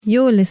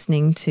You're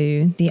listening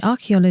to the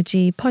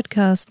Archaeology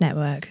Podcast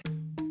Network.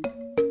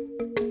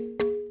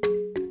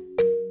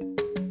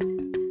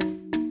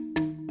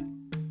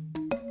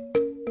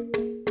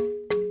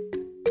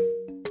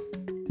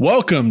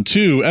 Welcome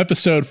to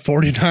episode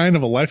 49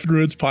 of A Life in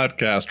Ruins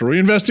podcast, where we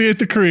investigate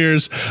the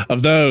careers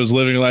of those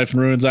living a life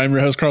in ruins. I'm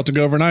your host, Carlton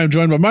Gover, and I am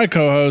joined by my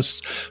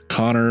co-hosts,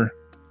 Connor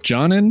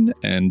Johnnon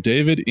and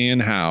David Ian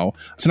Howe.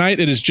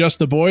 Tonight, it is just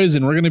the boys,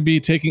 and we're going to be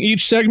taking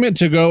each segment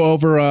to go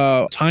over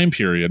a time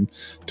period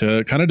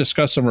to kind of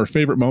discuss some of our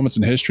favorite moments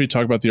in history,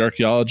 talk about the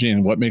archaeology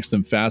and what makes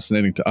them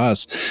fascinating to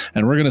us.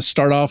 And we're going to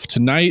start off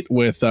tonight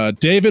with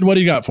David. What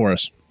do you got for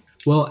us?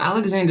 Well,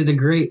 Alexander the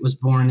Great was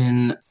born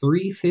in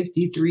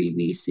 353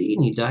 BC,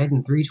 and he died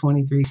in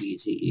 323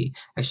 BCE.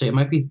 Actually, it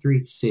might be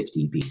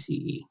 350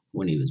 BCE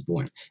when he was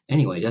born.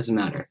 Anyway, it doesn't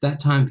matter.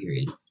 That time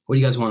period. What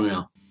do you guys want to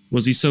know?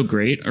 Was he so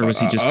great, or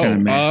was he just kind of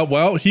meh?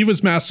 Well, he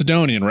was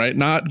Macedonian, right?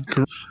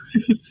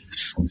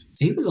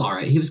 He was all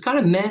right. He was kind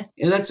of meh.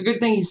 And that's a good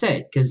thing you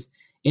said, because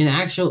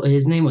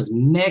his name was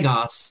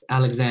Megos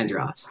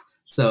Alexandros.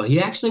 So he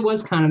actually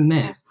was kind of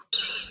meh.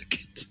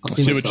 I'll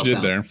see what you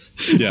did there.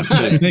 Yeah,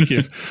 thank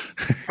you.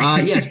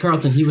 Yes,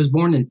 Carlton. He was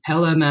born in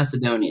Pella,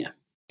 Macedonia.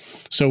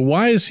 So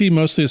why is he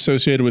mostly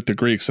associated with the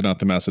Greeks and not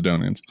the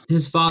Macedonians?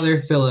 His father,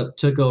 Philip,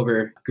 took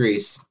over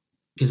Greece.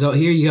 Because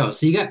here you go.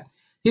 So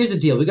here's the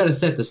deal. We got to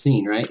set the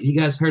scene, right? You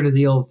guys heard of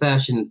the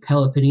old-fashioned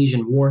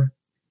Peloponnesian War?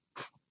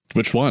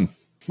 Which one?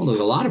 Well,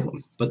 there's a lot of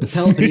them. But the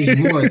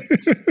Peloponnesian War,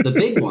 the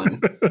big one.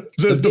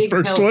 The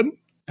first one?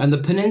 And the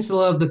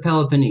peninsula of the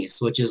Peloponnese,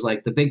 which is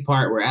like the big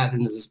part where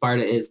Athens and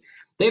Sparta is,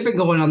 they've been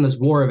going on this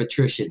war of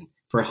attrition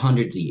for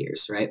hundreds of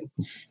years, right?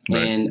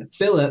 And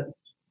Philip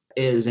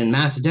is in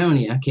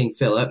Macedonia, King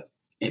Philip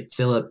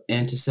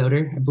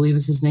Antisoter, I believe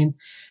is his name.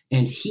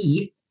 And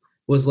he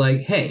was like,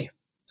 hey,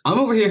 I'm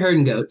over here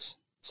herding goats.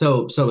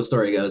 So the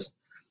story goes,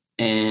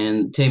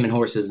 and taming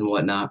horses and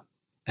whatnot.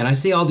 And I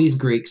see all these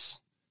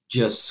Greeks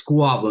just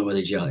squabbling with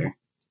each other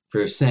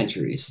for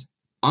centuries.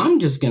 I'm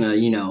just going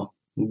to,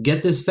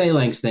 get this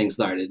phalanx thing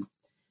started.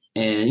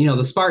 And,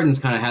 the Spartans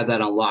kind of had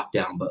that on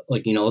lockdown, but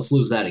let's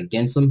lose that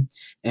against them.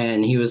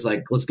 And he was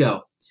like, let's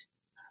go.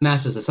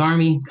 Masses this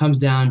army, comes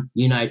down,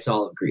 unites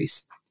all of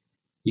Greece.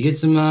 You get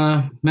some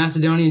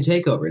Macedonian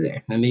takeover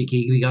there. I mean,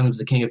 he becomes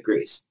the king of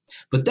Greece.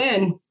 But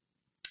then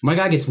my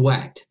guy gets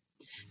whacked.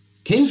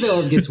 King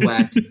Philip gets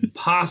whacked,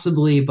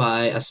 possibly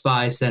by a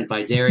spy sent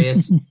by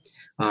Darius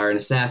or an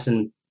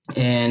assassin.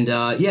 And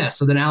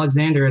so then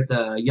Alexander at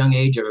the young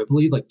age of, I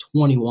believe,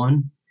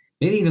 21,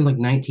 maybe even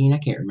 19, I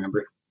can't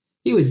remember.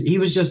 He was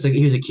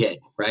a kid,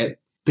 right?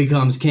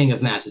 Becomes king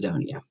of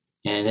Macedonia.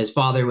 And his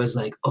father was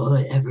like, all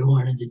I ever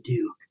wanted to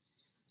do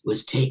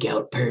was take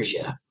out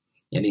Persia.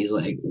 And he's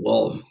like,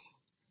 well,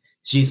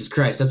 Jesus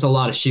Christ, that's a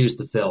lot of shoes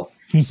to fill.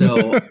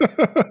 So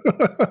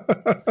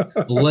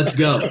let's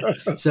go.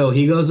 So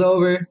he goes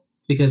over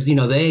because,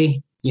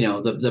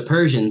 the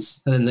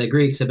Persians and the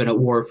Greeks have been at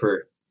war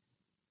for,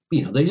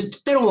 they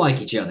don't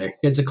like each other.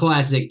 It's a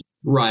classic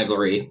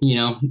rivalry,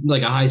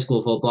 like a high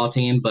school football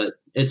team, but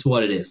it's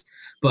what it is.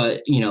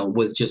 But,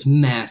 with just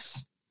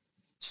mass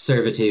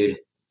servitude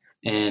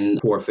and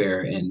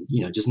warfare and,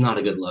 just not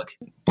a good look.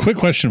 Quick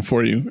question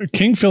for you.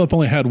 King Philip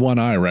only had one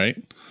eye, right?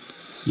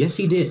 Yes,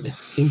 he did.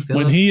 King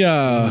Philip.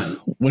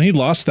 When he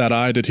lost that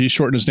eye, did he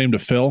shorten his name to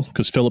Phil?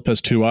 Because Philip has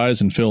two eyes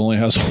and Phil only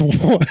has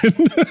one.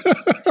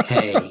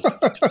 Hey,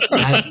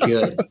 that's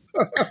good.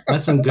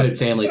 That's some good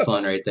family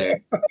fun right there.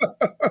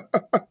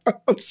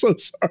 I'm so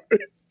sorry.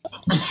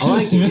 I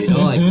like it, dude.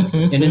 I like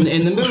it. And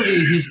in the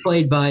movie, he's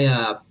played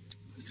by,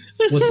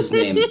 what's his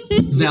name?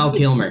 Val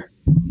Kilmer.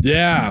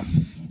 Yeah.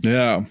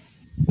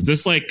 Is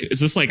this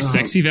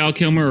sexy Val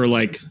Kilmer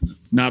or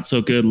not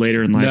so good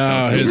later in life?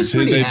 No, he was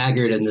pretty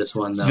haggard in this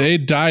one, though. They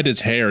dyed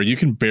his hair. You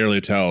can barely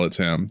tell it's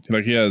him.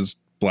 He has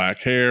black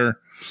hair,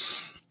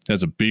 he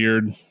has a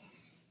beard, he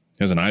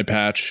has an eye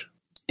patch.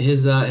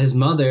 His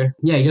mother,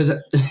 he does.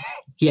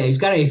 Yeah, he's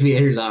got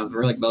aviators on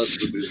for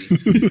most of the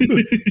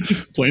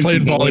movie.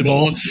 Playing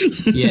volleyball.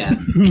 Yeah.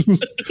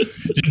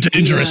 You're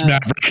dangerous,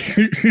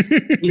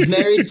 Maverick. He's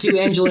married to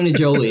Angelina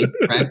Jolie,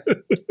 right?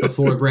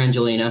 Before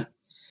Brangelina.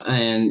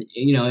 And,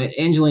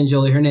 Angelina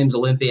Jolie, her name's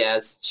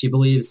Olympias. She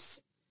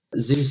believes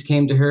Zeus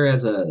came to her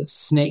as a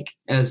snake,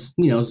 as,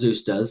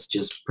 Zeus does,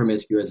 just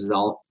promiscuous as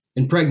all,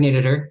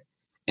 impregnated her.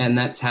 And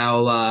that's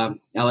how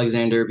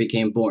Alexander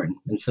became born.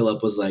 And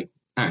Philip was like,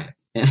 all right.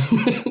 I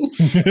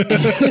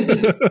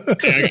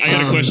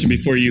got a question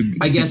before you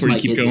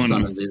keep going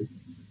on.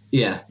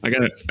 Yeah, I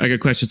got a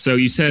question. So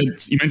you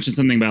mentioned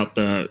something about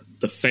the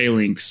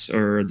phalanx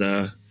or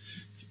the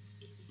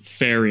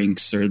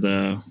pharynx or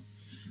the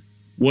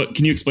what?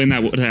 Can you explain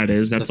that? What that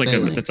is? It's like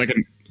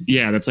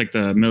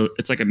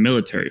a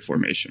military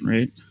formation,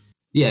 right?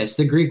 Yeah, it's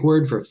the Greek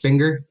word for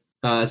finger.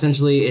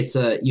 Essentially, it's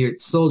your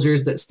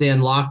soldiers that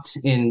stand locked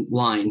in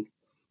line.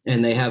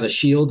 And they have a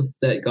shield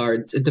that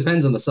guards. It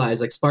depends on the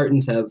size.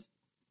 Spartans have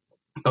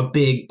a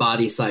big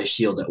body size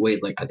shield that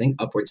weighed I think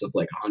upwards of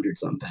 100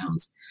 some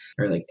pounds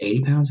or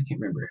 80 pounds. I can't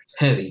remember. It's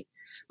heavy.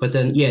 But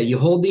then, yeah, you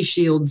hold these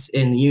shields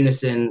in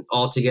unison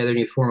all together and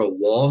you form a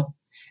wall.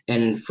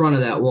 And in front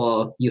of that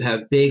wall, you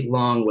have big,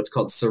 long, what's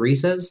called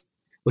sarissas,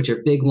 which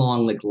are big,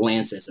 long, like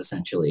lances,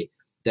 essentially,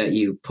 that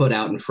you put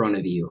out in front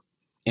of you.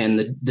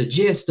 And the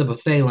gist of a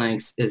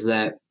phalanx is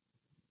that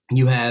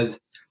you have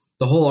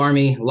the whole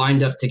army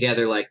lined up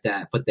together like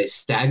that, but they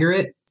stagger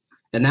it.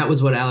 And that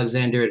was what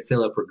Alexander and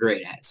Philip were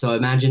great at. So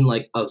imagine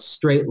like a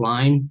straight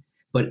line,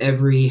 but I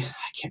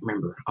can't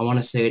remember. I want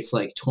to say it's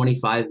like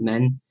 25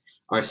 men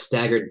are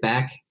staggered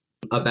back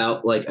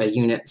about like a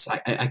unit. So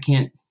I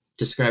can't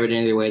describe it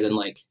any other way than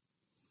like,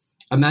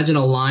 imagine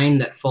a line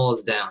that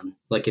falls down.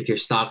 Like if your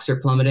stocks are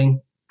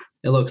plummeting,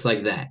 it looks like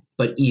that,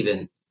 but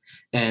even.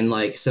 And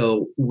like,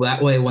 so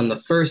that way when the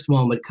first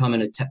one would come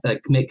and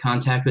make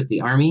contact with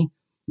the army,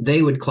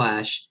 they would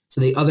clash.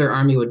 So the other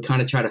army would kind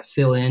of try to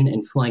fill in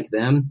and flank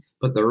them,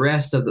 but the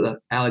rest of the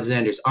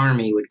Alexander's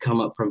army would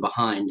come up from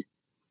behind,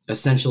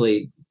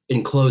 essentially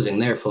enclosing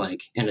their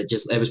flank. And it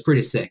was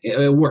pretty sick.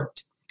 It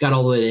worked. Got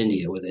all the way to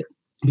India with it.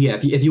 But yeah,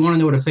 if you want to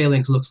know what a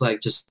phalanx looks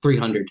like, just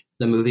 300,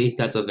 the movie,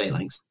 that's a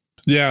phalanx.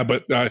 Yeah,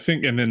 but I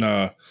think, and then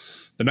the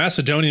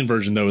Macedonian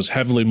version, though, is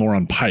heavily more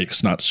on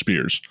pikes, not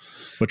spears,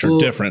 which are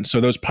different. So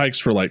those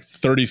pikes were like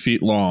 30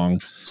 feet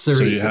long. So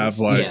you have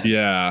like,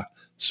 yeah.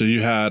 So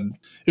you had,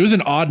 it was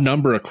an odd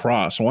number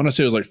across. I want to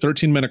say it was like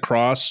 13 men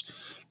across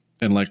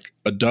and like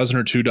a dozen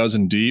or 2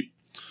 dozen deep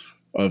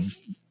of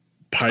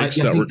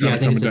pikes that were kind of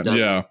coming down.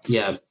 Yeah.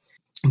 Yeah.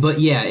 But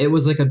yeah, it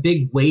was like a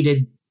big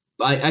weighted,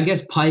 I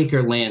guess pike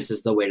or lance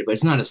is the weighted, but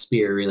it's not a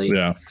spear really.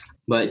 Yeah.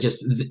 But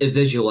just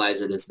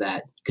visualize it as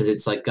that because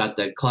it's like got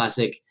the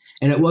classic,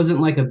 and it wasn't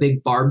like a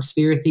big barbed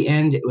spear at the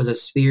end. It was a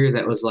spear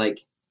that was like,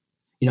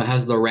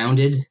 has the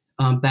rounded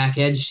back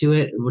edge to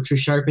it, which was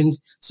sharpened.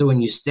 So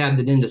when you stabbed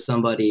it into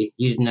somebody,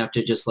 you didn't have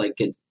to just like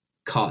get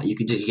caught. You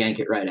could just yank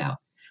it right out.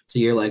 So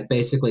you're like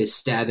basically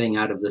stabbing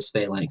out of this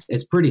phalanx.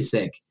 It's pretty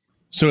sick.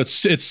 So it's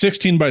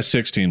 16 by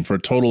 16 for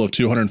a total of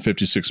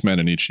 256 men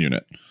in each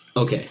unit.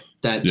 Okay,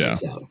 that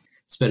checks out.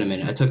 It's been a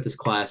minute. I took this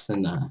class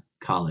in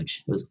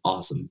college. It was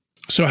awesome.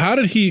 So how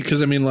did he,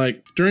 because I mean,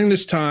 like during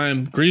this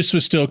time, Greece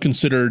was still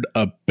considered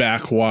a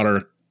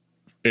backwater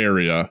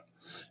area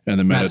in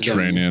the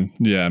Mediterranean.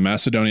 Yeah,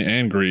 Macedonia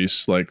and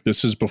Greece. Like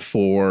this is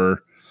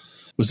before,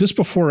 was this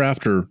before or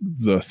after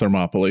the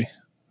Thermopylae?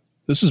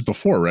 This is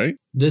before, right?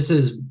 This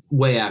is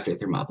way after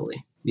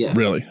Thermopylae. Yeah.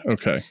 Really?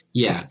 Okay.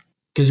 Yeah.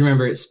 Because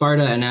remember,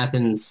 Sparta and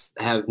Athens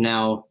have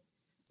now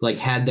like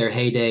had their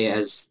heyday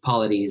as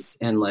polities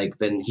and like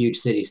been huge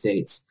city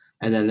states.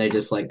 And then they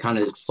just like kind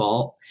of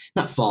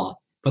not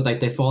fall, but like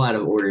they fall out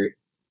of order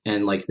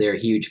and like their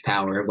huge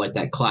power of like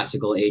that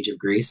classical age of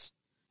Greece.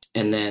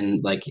 And then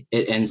like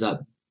it ends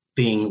up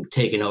being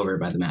taken over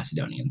by the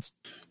Macedonians.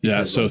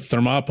 Yeah. So like,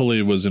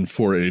 Thermopylae was in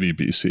 480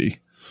 BC.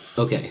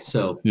 Okay.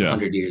 So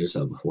 100 years or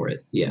so before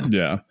it. Yeah.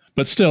 Yeah.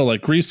 But still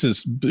like Greece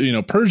is,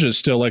 Persia is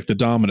still like the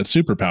dominant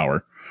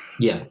superpower.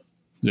 Yeah.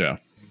 Yeah.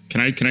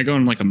 Can I go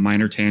on like a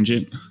minor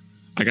tangent?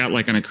 I got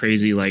like on a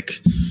crazy like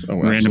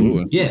random.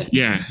 Absolutely.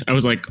 Yeah. I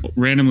was like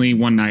randomly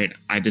one night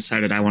I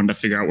decided I wanted to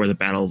figure out where the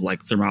Battle of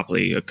like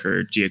Thermopylae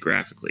occurred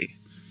geographically.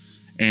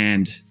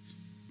 And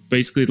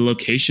basically the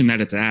location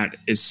that it's at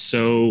is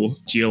so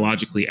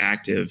geologically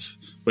active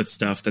with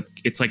stuff that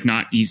it's like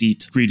not easy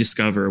to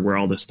rediscover where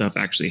all this stuff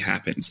actually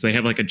happened. So they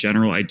have like a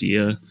general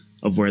idea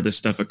of where this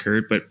stuff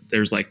occurred, but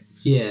there's like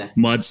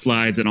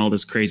mudslides and all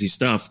this crazy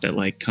stuff that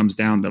like comes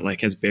down that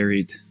like has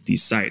buried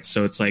these sites.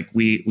 So it's like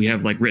we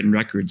have like written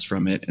records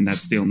from it, and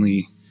that's the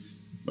only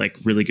like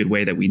really good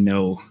way that we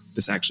know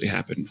this actually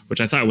happened,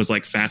 which I thought was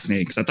like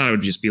fascinating because I thought it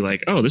would just be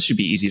like, oh, this should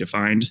be easy to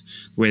find,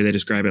 the way they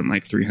describe it in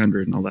like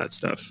 300 and all that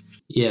stuff.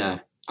 Yeah.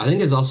 I think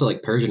there's also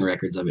like Persian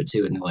records of it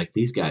too, and they're like,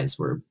 these guys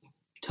were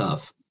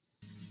tough.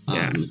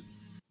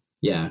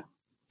 Yeah,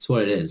 it's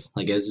what it is.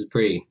 Like it was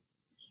pretty.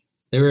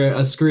 They were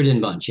a screwed in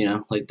bunch,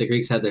 like the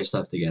Greeks had their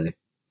stuff together.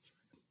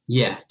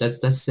 Yeah,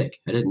 that's sick.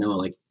 I didn't know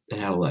like they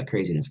had all that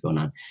craziness going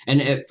on.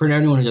 And for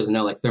anyone who doesn't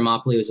know, like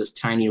Thermopylae was this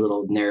tiny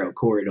little narrow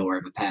corridor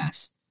of a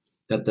pass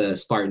that the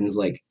Spartans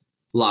like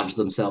lodged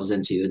themselves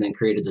into and then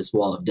created this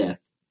wall of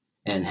death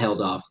and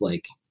held off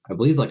like, I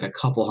believe like a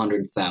couple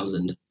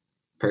 100,000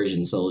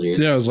 Persian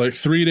soldiers. Yeah, it was like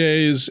 3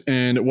 days,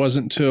 and it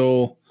wasn't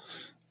till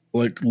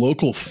like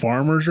local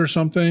farmers or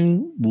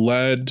something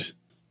led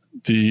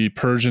the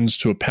Persians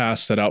to a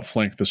pass that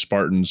outflanked the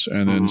Spartans.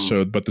 And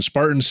then but the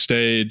Spartans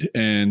stayed,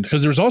 and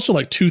because there was also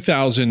like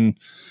 2,000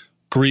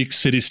 Greek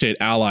city-state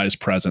allies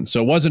present.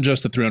 So it wasn't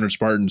just the 300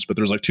 Spartans, but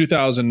there was like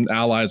 2,000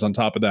 allies on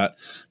top of that.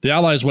 The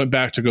allies went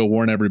back to go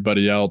warn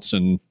everybody else.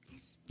 And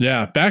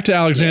back to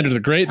Alexander the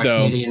Great,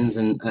 Arcadians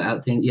though.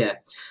 And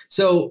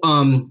So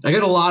I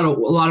got a lot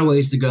of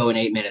ways to go in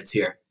 8 minutes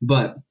here,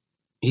 but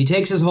he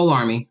takes his whole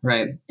army,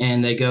 right?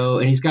 And they go,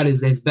 and he's got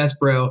his best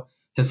bro,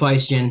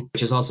 Hephaestion,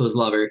 which is also his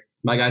lover.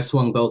 My guy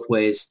swung both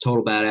ways,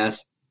 total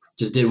badass.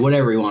 Just did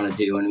whatever he wanted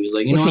to, and he was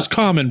like, which was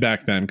common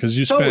back then because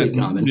you totally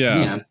common.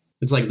 Yeah,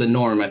 it's like the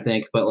norm, I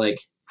think. But like,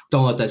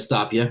 don't let that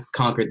stop you.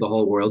 Conquered the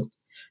whole world.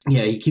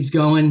 Yeah, he keeps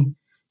going,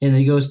 and then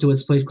he goes to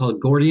this place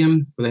called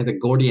Gordium, where they have the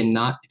Gordian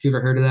knot. If you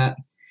ever heard of that,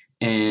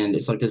 and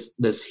it's like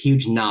this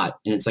huge knot,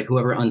 and it's like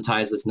whoever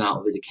unties this knot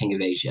will be the king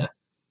of Asia.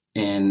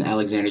 And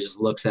Alexander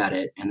just looks at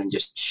it and then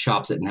just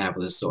chops it in half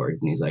with his sword,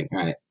 and he's like,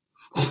 all right.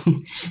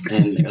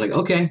 And they're like,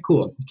 okay,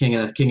 cool, king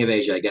of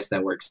Asia, I guess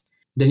that works.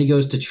 Then he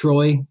goes to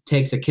Troy,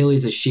 takes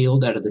Achilles'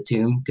 shield out of the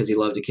tomb because he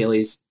loved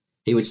Achilles.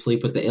 He would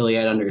sleep with the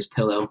Iliad under his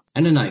pillow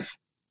and a knife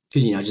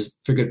because, just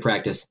for good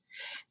practice.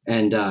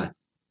 And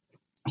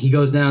he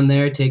goes down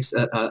there, takes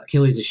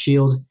Achilles'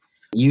 shield,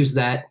 used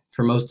that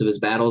for most of his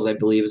battles, I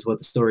believe is what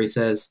the story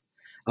says.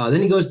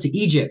 Then he goes to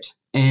Egypt,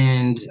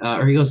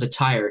 or he goes to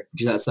Tyre,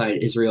 which is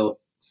outside Israel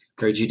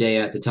or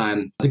Judea at the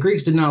time. The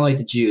Greeks did not like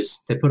the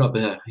Jews. They put up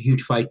a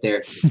huge fight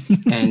there.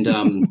 And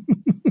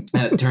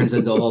that turns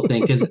into the whole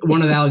thing because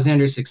one of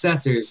Alexander's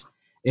successors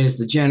is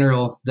the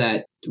general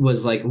that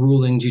was like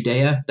ruling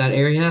Judea, that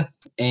area.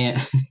 And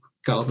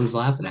Carlton's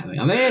laughing at me.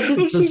 I mean,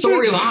 it's the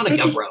story of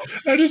Hanukkah, bro.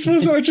 I just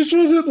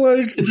wasn't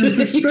like,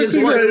 you just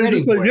weren't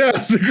ready for it. Yeah,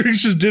 the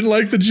Greeks just didn't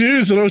like the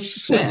Jews, and I was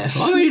just like, yeah.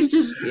 Well, I mean,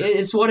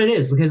 it's what it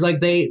is because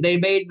like they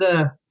made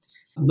the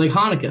like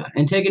Hanukkah.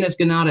 Antigonus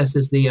Gonatas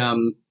is the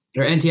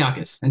or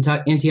Antiochus.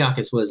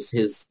 Antiochus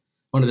was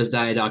one of his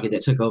diadochi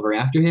that took over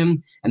after him,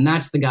 and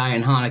that's the guy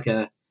in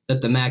Hanukkah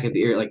that the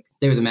Maccabee, or like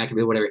they were the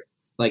Maccabee, whatever.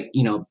 Like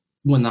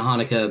when the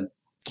Hanukkah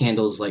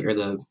candles, like, or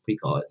the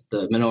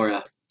the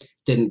menorah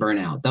didn't burn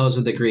out. Those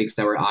were the Greeks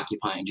that were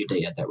occupying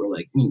Judea that were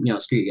like,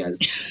 screw you guys.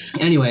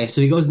 Anyway, so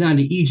he goes down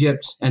to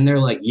Egypt, and they're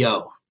like,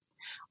 yo,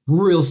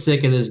 real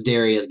sick of this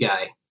Darius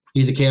guy.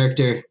 He's a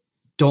character.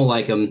 Don't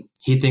like him.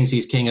 He thinks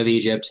he's king of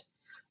Egypt.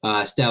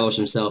 Established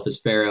himself as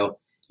pharaoh.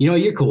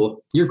 You're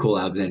cool. You're cool,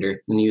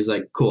 Alexander. And he was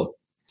like, cool.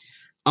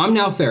 I'm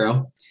now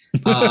pharaoh.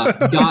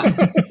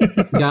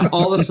 Got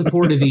all the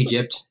support of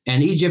Egypt.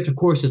 And Egypt, of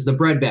course, is the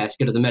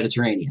breadbasket of the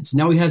Mediterranean. So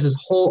now he has his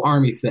whole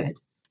army fed.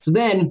 So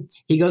then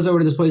he goes over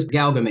to this place,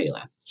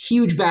 Gaugamela.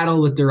 Huge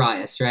battle with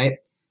Darius, right?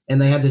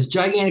 And they have this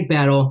gigantic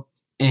battle,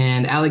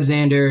 and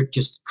Alexander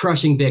just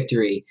crushing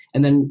victory.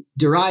 And then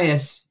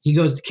Darius, he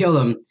goes to kill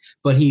him,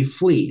 but he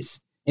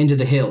flees into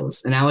the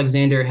hills. And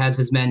Alexander has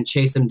his men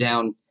chase him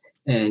down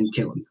and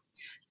kill him.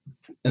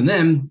 And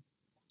then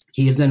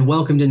he is then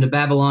welcomed into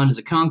Babylon as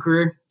a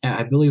conqueror, at,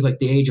 I believe, like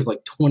the age of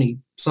like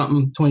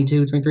 20-something,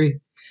 22, 23.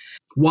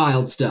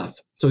 Wild stuff.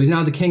 So he's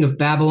now the king of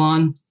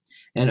Babylon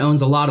and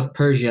owns a lot of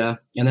Persia.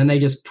 And then they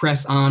just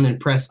press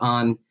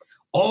on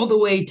all the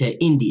way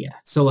to India.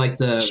 So like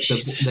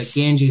the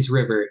Ganges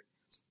River,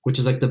 which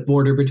is like the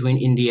border between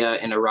India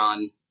and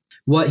Iran.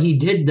 What he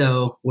did,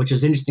 though, which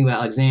is interesting about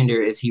Alexander,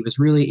 is he was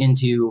really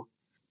into,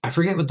 I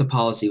forget what the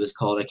policy was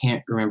called. I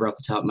can't remember off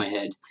the top of my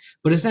head.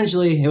 But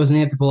essentially, it was an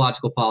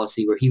anthropological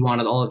policy where he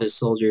wanted all of his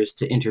soldiers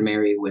to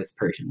intermarry with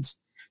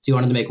Persians. So he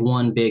wanted to make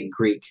one big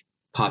Greek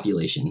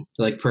population,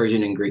 like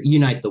Persian and Greek,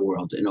 unite the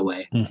world in a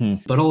way. Mm-hmm.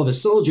 But all of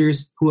his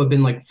soldiers, who have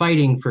been like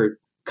fighting for a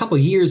couple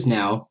years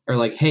now, are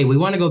like, hey, we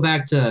want to go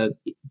back to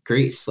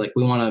Greece. Like,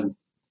 we want to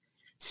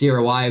see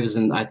our wives.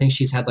 And I think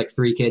she's had like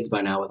 3 kids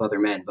by now with other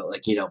men, but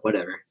like,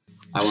 whatever.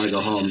 I want to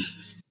go home.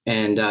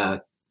 And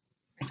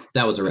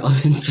that was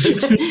irrelevant.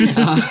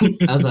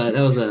 That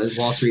was a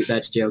Wall Street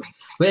bets joke.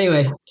 But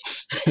anyway,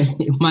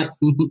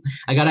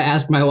 I got to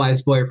ask my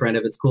wife's boyfriend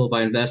if it's cool if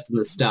I invest in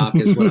the stock,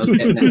 is what I was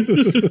getting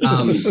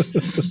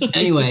at.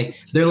 Anyway,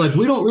 they're like,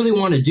 we don't really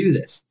want to do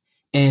this.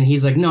 And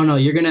he's like, no,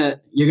 you're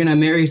gonna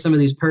marry some of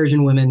these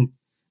Persian women.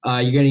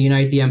 You're gonna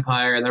unite the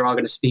empire, and they're all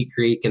gonna speak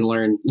Greek and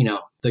learn,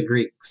 the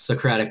Greek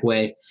Socratic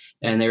way.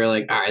 And they were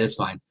like, all right, that's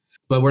fine.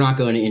 But we're not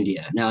going to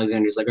India. And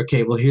Alexander's like,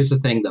 okay, well, here's the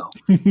thing, though.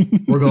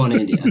 We're going to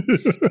India.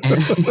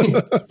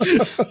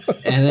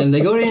 And then they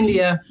go to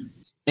India,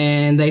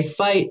 and they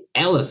fight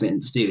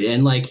elephants, dude.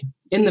 And, like,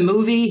 in the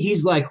movie,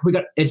 he's like,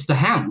 it's the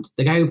Hound.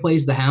 The guy who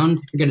plays the Hound.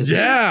 I forget his name.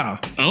 Yeah.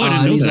 Oh, I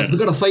didn't know he's that. Like, we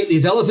got to fight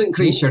these elephant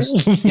creatures.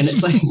 And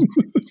it's like,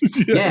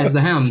 yeah, it's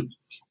the Hound.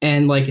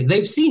 And, like,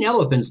 they've seen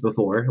elephants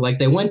before. Like,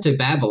 they went to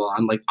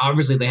Babylon. Like,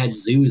 obviously, they had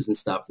zoos and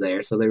stuff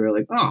there. So they were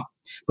like, oh.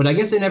 But I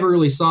guess they never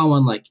really saw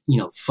one, like,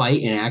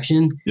 fight in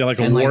action. Yeah, like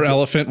a war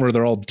elephant where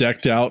they're all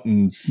decked out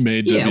and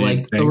made to be like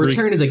angry. the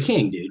Return of the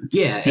King, dude.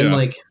 Yeah, and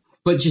like,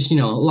 but just,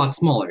 a lot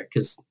smaller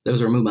because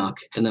those were Mumok.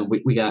 And then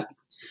we got,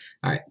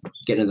 all right,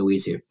 getting into the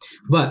weeds here.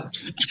 But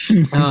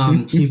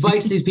he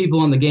fights these people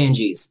on the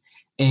Ganges,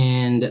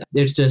 and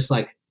it's just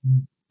like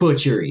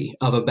butchery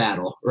of a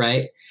battle,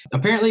 right?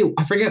 Apparently,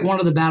 I forget one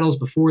of the battles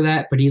before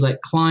that, but he like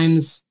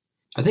climbs,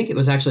 I think it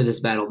was actually this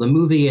battle. The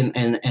movie and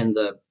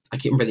the, I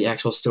can't remember the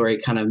actual story,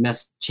 kind of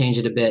changed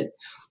it a bit,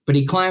 but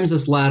he climbs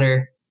this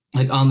ladder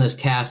like on this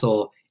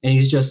castle, and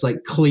he's just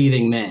like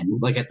cleaving men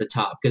like at the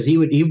top because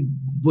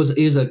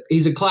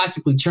he's a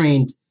classically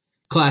trained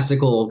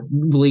classical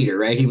leader,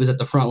 right? He was at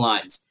the front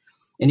lines,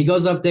 and he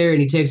goes up there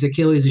and he takes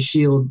Achilles'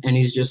 shield and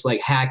he's just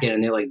like hacking,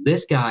 and they're like,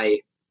 this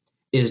guy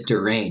is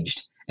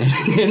deranged,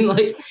 and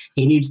like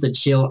he needs to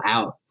chill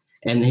out.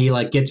 And he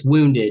like gets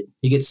wounded,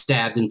 he gets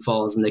stabbed and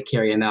falls, and they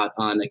carry him out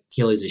on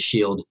Achilles'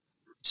 shield.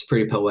 It's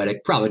pretty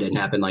poetic. Probably didn't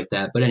happen like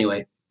that. But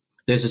anyway,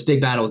 there's this big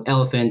battle with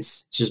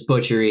elephants, just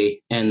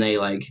butchery, and they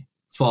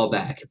fall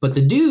back. But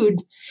the dude,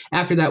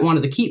 after that,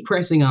 wanted to keep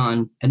pressing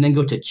on and then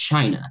go to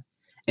China.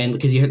 And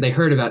because they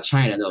heard about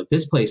China, they're like,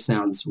 this place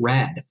sounds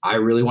rad. I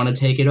really want to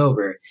take it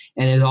over.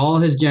 And as all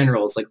his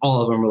generals, like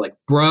all of them were like,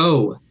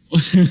 bro,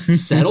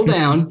 settle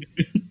down.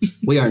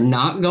 We are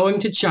not going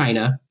to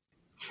China.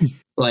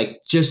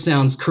 Like, just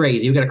sounds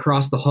crazy. We got to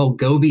cross the whole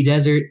Gobi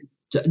Desert.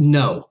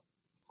 No,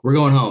 we're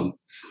going home.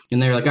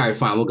 And they're like, all right,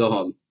 fine, we'll go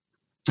home.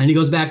 And he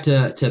goes back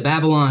to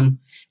Babylon.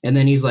 And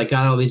then he's like,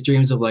 got all these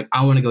dreams of like,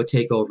 I want to go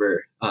take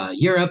over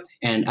Europe.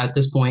 And at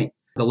this point,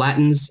 the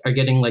Latins are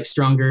getting like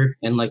stronger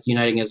and like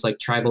uniting as like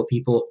tribal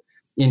people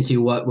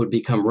into what would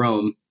become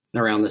Rome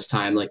around this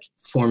time, like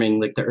forming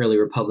like the early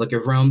Republic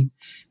of Rome.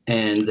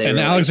 And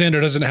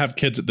Alexander doesn't have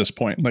kids at this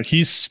point. Like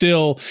he's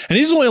still, and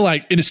he's only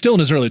like, and it's still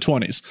in his early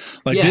 20s.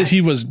 Like he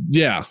was.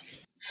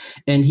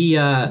 And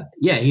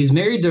he's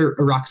married to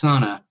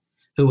Roxana,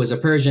 who was a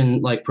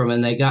Persian, like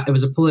and it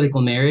was a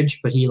political marriage,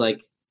 but he like,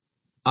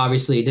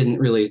 obviously didn't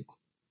really,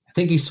 I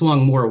think he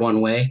swung more one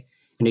way.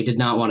 And he did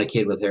not want a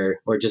kid with her,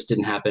 or it just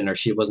didn't happen, or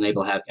she wasn't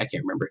able to have, I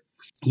can't remember.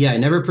 Yeah,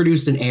 never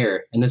produced an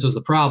heir. And this was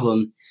the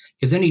problem,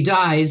 because then he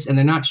dies, and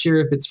they're not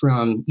sure if it's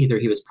from either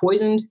he was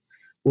poisoned,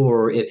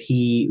 or if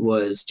he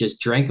was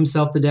just drank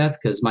himself to death,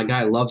 because my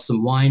guy loves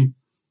some wine,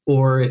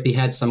 or if he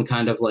had some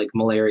kind of like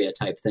malaria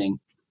type thing.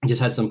 He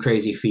just had some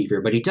crazy fever.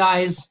 But he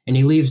dies, and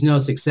he leaves no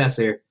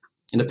successor.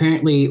 And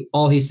apparently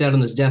all he said on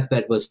his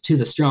deathbed was, to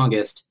the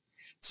strongest.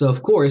 So,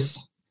 of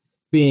course,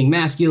 being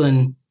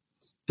masculine,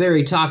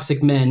 very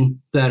toxic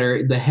men that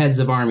are the heads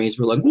of armies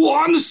were like, well,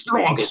 I'm the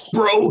strongest,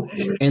 bro.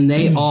 And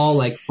they all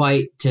like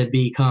fight to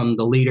become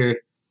the leader,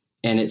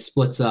 and it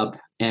splits up.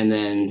 And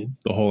then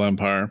the whole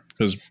empire,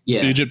 because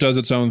Egypt does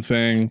its own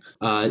thing.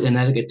 And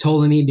then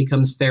Ptolemy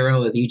becomes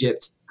pharaoh of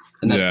Egypt.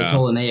 And that's the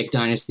Ptolemaic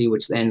dynasty,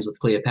 which ends with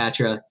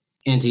Cleopatra.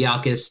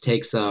 Antiochus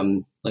takes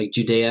like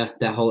Judea,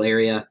 that whole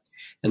area.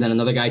 And then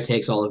another guy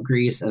takes all of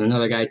Greece, and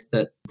another guy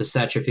the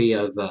satrapy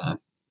of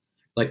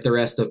like the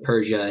rest of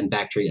Persia and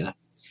Bactria.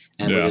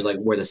 And which is like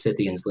where the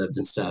Scythians lived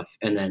and stuff.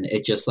 And then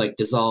it just like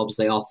dissolves.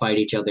 They all fight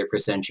each other for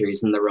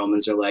centuries. And the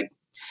Romans are like,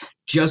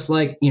 just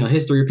like,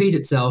 history repeats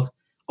itself,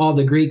 all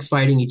the Greeks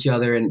fighting each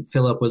other. And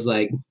Philip was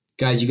like,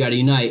 guys, you got to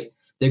unite.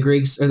 The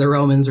Greeks or the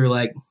Romans were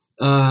like,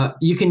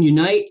 you can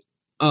unite,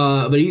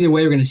 but either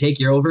way, we're going to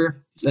take you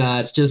over.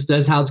 It's just,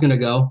 that's how it's going to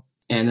go.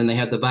 And then they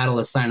have the Battle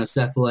of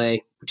Cynocephalae,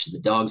 which is the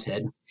dog's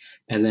head.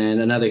 And then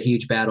another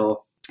huge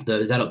battle,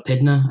 the Battle of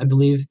Pydna, I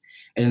believe.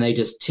 And then they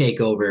just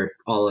take over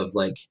all of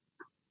like,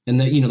 and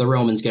the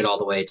Romans get all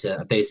the way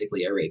to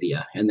basically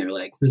Arabia, and they're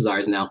like, this is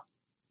ours now.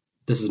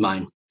 This is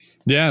mine.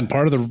 Yeah. And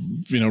part of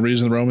the,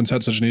 reason the Romans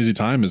had such an easy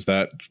time is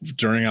that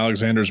during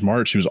Alexander's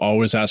march, he was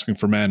always asking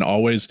for men,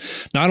 always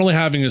not only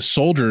having his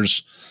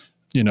soldiers,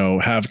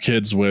 have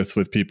kids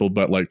with people,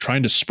 but like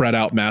trying to spread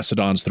out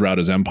Macedons throughout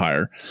his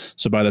empire.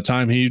 So by the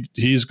time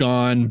he's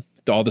gone,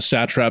 all the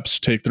satraps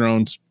take their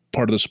own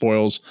part of the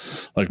spoils.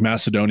 Like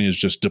Macedonia is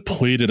just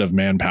depleted of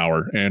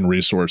manpower and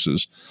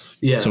resources.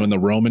 Yeah. So when the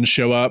Romans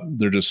show up,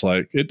 they're just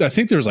like, I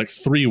think there was like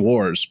 3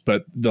 wars,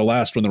 but the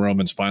last one, the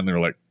Romans finally were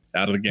like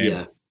out of the game.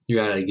 Yeah,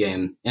 you're out of the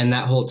game. And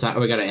that whole time,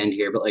 we got to end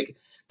here, but like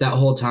that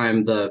whole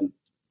time,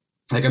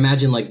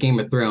 imagine like Game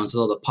of Thrones,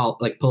 all the politics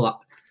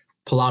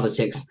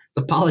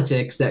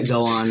that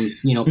go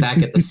on,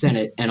 back at the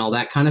Senate and all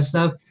that kind of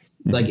stuff.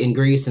 Like in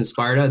Greece and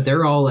Sparta,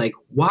 they're all like,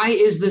 why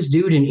is this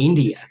dude in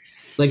India?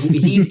 Like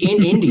he's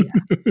in India,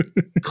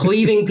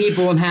 cleaving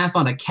people in half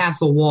on a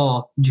castle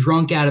wall,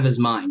 drunk out of his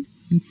mind.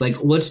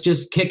 Like, let's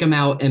just kick him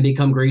out and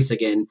become Greece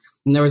again.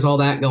 And there was all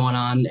that going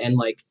on. And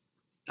like,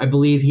 I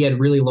believe he had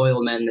really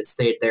loyal men that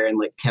stayed there and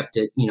like kept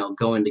it,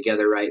 going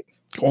together. Right.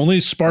 Only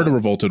Sparta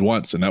revolted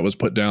once, and that was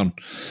put down.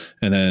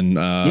 And then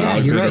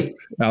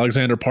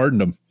Alexander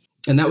pardoned him.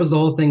 And that was the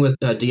whole thing with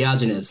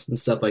Diogenes and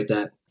stuff like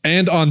that.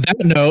 And on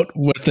that note,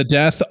 with the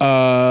death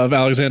of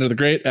Alexander the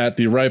Great at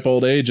the ripe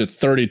old age of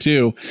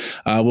 32,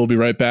 we'll be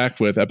right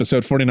back with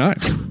episode 49.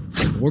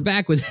 We're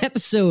back with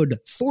episode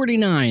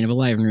 49 of a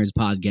Life in Ruins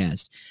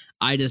podcast.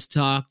 I just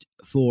talked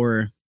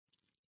for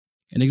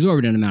an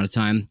exorbitant amount of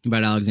time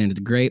about Alexander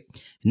the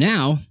Great.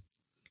 Now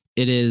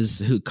it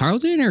is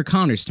Carlton or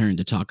Connor's turn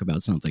to talk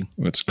about something.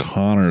 It's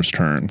Connor's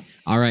turn.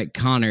 All right,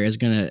 Connor is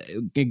going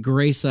to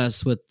grace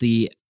us with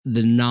the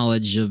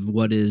knowledge of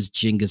what is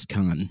Genghis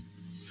Khan.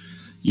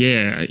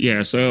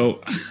 Yeah.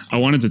 So I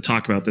wanted to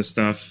talk about this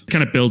stuff. It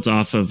kind of builds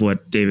off of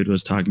what David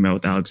was talking about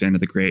with Alexander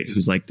the Great,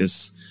 who's like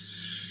this,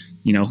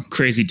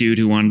 crazy dude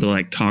who wanted to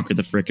like conquer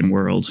the frickin'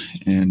 world,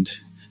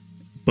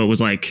 but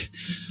was like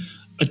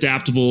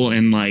adaptable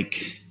and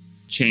like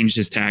changed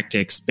his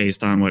tactics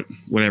based on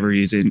whatever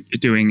he's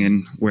doing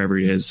and wherever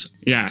he is.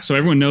 Yeah. So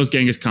everyone knows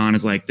Genghis Khan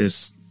is like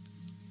this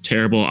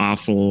terrible,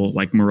 awful,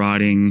 like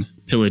marauding,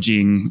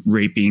 pillaging,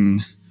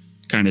 raping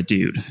kind of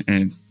dude.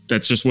 And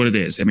that's just what it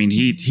is. I mean,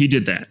 he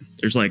did that.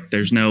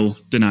 There's no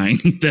denying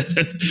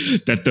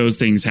that those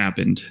things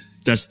happened.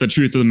 That's the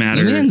truth of the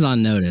matter. The man's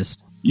on notice.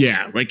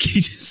 Yeah, like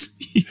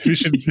we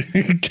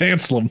should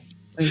cancel him.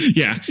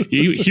 Yeah,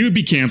 he would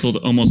be canceled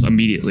almost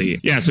immediately.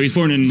 Yeah, so he's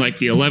born in like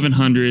the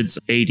 1100s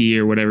AD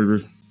or whatever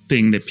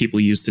thing that people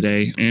use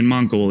today in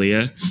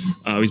Mongolia.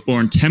 He was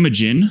born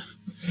Temujin,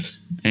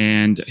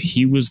 And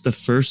he was the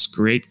first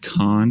great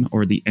Khan,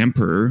 or the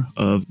emperor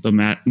of the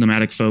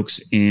nomadic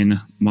folks in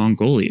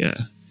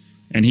Mongolia.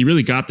 And he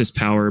really got this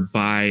power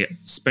by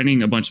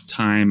spending a bunch of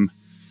time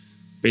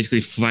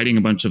basically fighting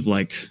a bunch of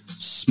like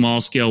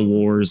small scale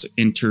wars,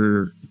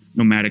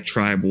 inter-nomadic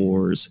tribe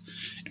wars,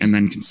 and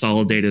then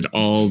consolidated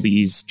all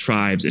these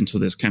tribes into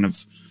this kind of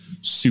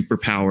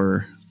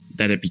superpower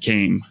that it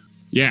became.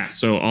 Yeah,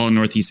 so all in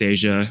Northeast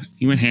Asia.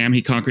 He went ham.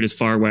 He conquered as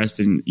far west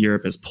in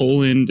Europe as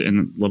Poland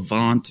and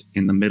Levant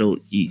in the Middle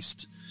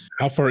East.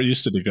 How far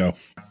east did he go?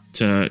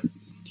 He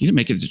didn't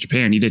make it to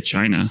Japan. He did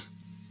China.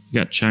 He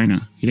got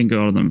China. He didn't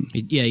go to them.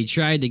 Yeah, he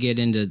tried to get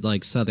into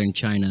like southern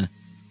China.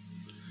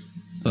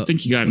 I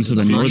think he got into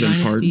the northern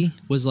part.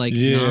 Was like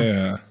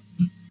yeah.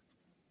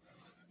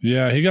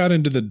 Yeah, he got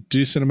into the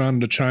decent amount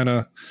into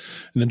China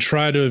and then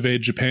tried to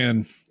evade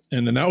Japan.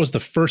 And then that was the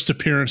first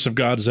appearance of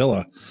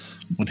Godzilla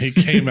when he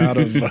came out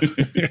of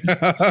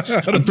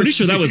I'm pretty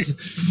sure that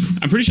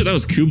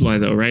was Kublai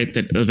though, right?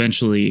 That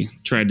eventually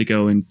tried to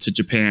go into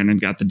Japan and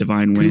got the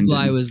divine wind.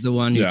 Kublai was the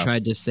one who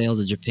tried to sail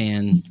to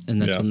Japan,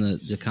 and that's when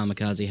the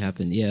kamikaze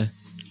happened. Yeah.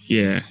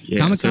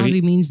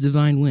 Kamikaze means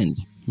divine wind.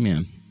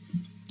 Yeah.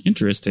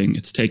 Interesting.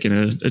 It's taken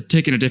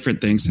a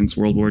different thing since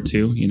World War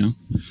II, you know.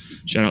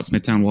 Shout out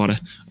Smithtown Wada.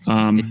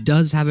 It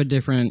does have a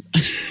different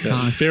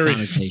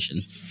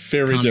connotation.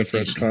 Very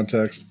different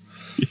context.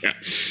 Yeah.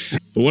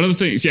 But one of the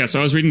things, so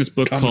I was reading this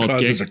book called...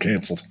 Kamikazes are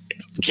canceled.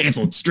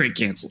 Canceled, straight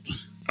canceled.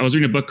 I was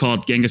reading a book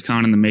called Genghis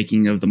Khan and the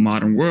Making of the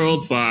Modern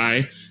World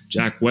by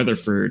Jack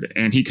Weatherford,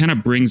 and he kind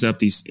of brings up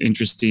these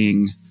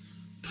interesting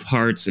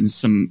parts and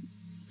some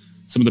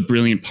of the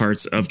brilliant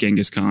parts of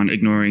Genghis Khan,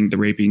 ignoring the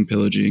raping,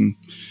 pillaging,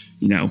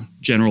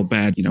 general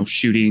bad,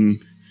 shooting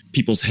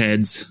people's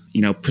heads,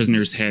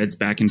 prisoners' heads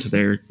back into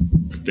their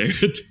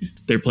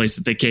place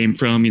that they came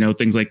from,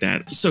 things like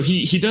that. So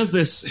he does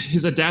this.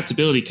 His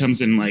adaptability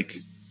comes in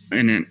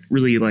and it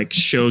really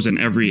shows in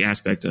every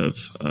aspect of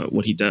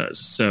what he does.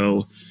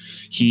 So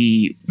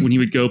when he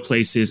would go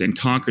places and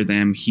conquer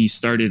them, he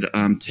started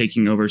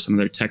taking over some of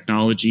their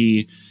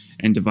technology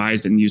and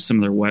devised and used some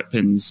of their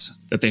weapons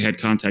that they had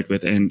contact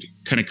with, and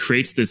kind of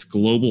creates this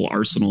global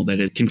arsenal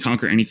that it can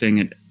conquer anything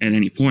at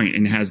any point,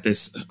 and has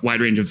this wide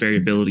range of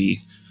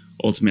variability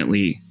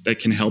ultimately that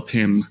can help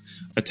him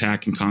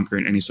attack and conquer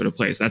in any sort of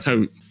place. That's how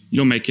you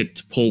don't make it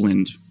to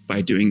Poland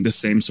by doing the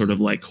same sort of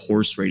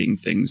horse raiding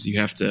things. You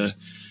have to,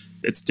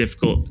 it's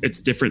difficult. It's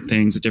different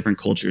things, different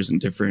cultures,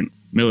 and different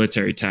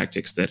military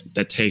tactics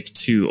that take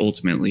to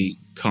ultimately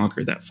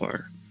conquer that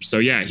far. So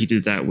yeah, he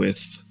did that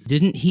with...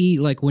 Didn't he,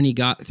 when he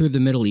got through the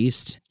Middle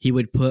East, he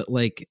would put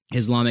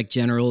Islamic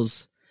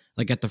generals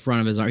at the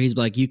front of his army. He's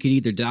like, you could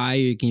either die or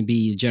you can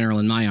be a general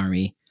in my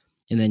army,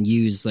 and then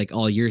use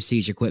all your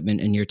siege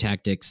equipment and your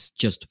tactics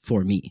just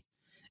for me.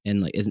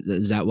 And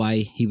is that why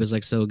he was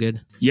so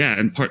good?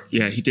 Yeah,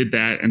 he did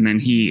that. And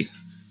then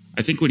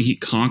I think when he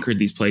conquered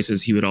these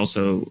places, he would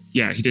also,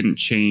 he didn't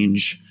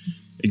change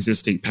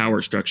existing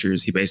power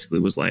structures. He basically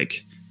was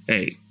like,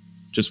 hey,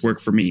 just work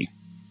for me.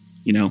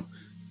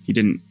 He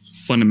didn't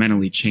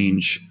fundamentally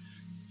change.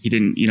 He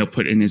didn't,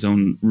 put in his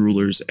own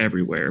rulers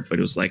everywhere, but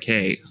it was like,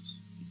 hey,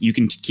 you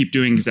can keep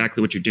doing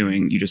exactly what you're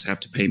doing. You just have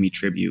to pay me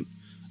tribute,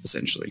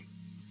 essentially.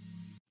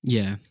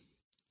 Yeah.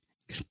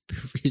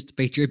 Refuse to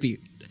pay tribute.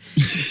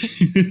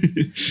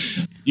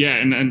 Yeah.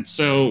 And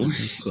so...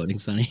 He's quoting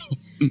Sonny.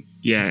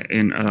 Yeah.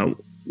 And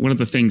one of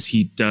the things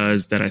he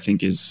does that I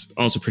think is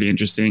also pretty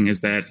interesting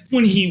is that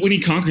when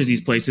he conquers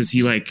these places,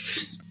 he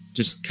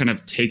just kind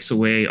of takes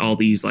away all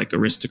these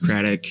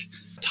aristocratic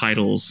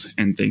titles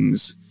and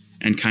things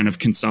and kind of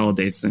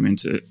consolidates them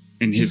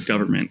in his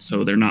government.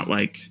 So they're not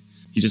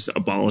he just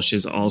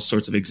abolishes all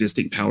sorts of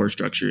existing power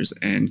structures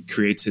and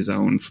creates his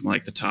own from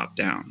the top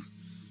down.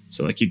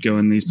 So you'd go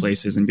in these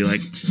places and be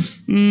like,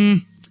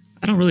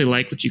 I don't really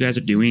like what you guys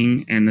are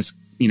doing. And this,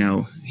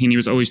 he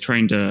was always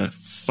trying to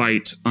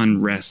fight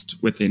unrest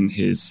within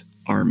his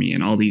army,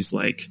 and all these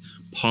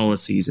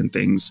policies and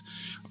things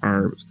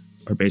are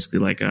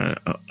basically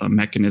a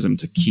mechanism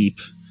to keep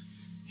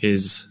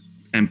his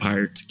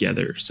empire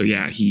together. So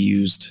yeah,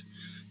 he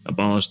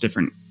abolished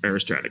different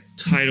aristocratic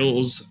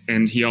titles,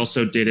 and he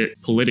also did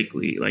it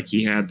politically.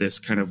 He had this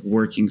kind of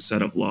working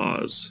set of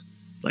laws.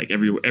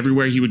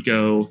 Everywhere he would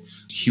go,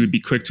 he would be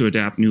quick to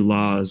adapt new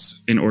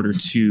laws in order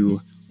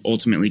to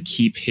ultimately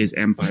keep his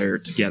empire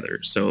together.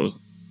 So,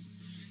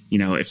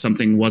 if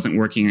something wasn't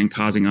working and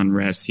causing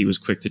unrest, he was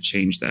quick to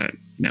change that.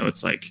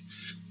 It's like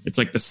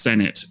the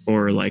Senate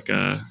or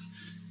the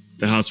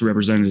House of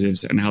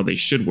Representatives and how they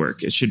should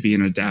work. It should be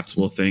an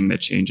adaptable thing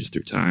that changes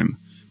through time.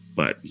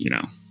 But,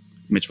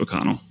 Mitch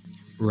McConnell.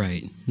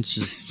 Right. It's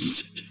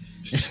just...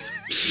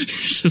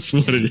 it's just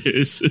what it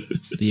is.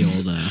 The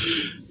old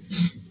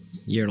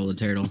Yertle the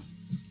Turtle.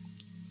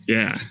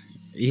 Yeah.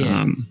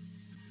 Yeah.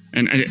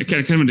 And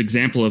kind of an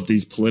example of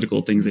these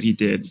political things that he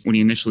did when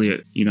he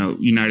initially,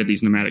 united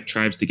these nomadic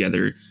tribes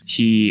together.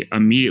 He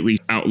immediately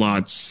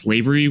outlawed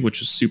slavery, which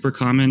was super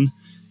common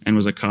and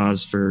was a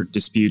cause for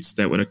disputes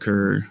that would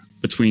occur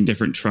between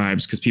different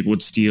tribes because people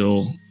would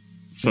steal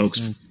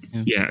folks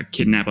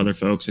kidnap other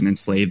folks and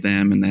enslave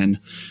them, and then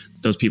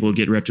those people would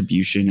get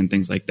retribution and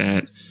things like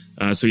that.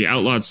 So he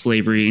outlawed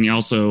slavery, and he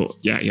also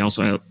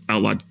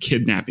outlawed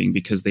kidnapping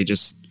because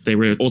they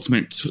were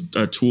ultimate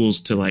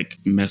tools to like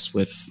mess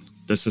with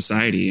the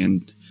society,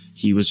 and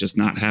he was just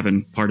not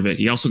having part of it.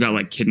 He also got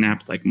like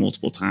kidnapped like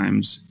multiple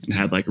times and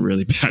had like a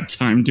really bad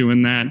time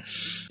doing that.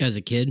 As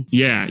a kid?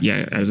 Yeah.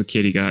 As a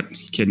kid, he got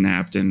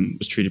kidnapped and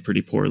was treated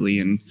pretty poorly,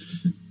 and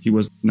he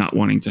was not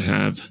wanting to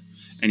have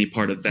any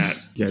part of that.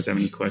 You guys have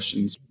any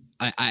questions?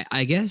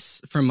 I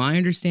guess from my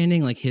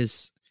understanding, like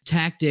his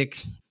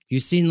tactic,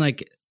 you've seen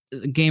like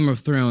Game of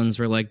Thrones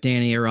where like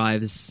Dany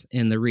arrives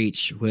in the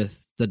Reach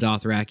with the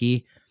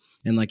Dothraki,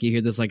 and like you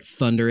hear this like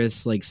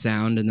thunderous like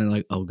sound, and then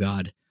like, oh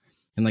God.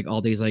 And like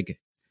all these like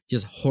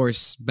just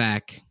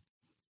horseback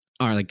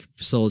or like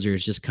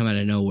soldiers just come out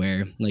of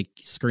nowhere, like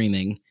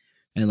screaming.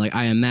 And like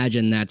I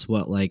imagine that's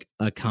what like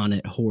a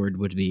Connaught horde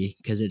would be,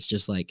 because it's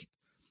just like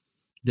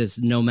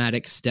this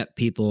nomadic steppe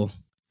people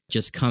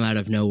just come out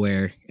of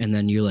nowhere, and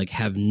then you like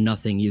have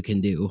nothing you can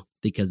do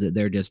because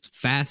they're just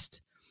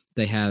fast.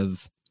 They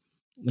have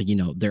like, you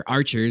know, they're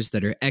archers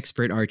that are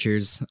expert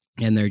archers,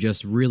 and they're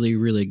just really,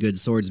 really good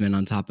swordsmen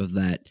on top of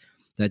that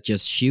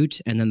just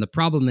shoot. And then the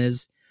problem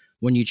is,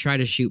 when you try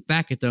to shoot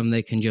back at them,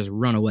 they can just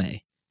run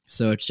away.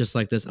 So it's just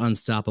like this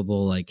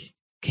unstoppable like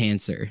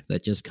cancer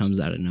that just comes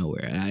out of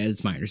nowhere.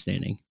 It's my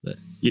understanding. But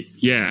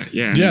yeah.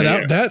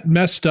 That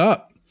messed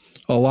up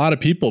a lot of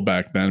people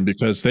back then,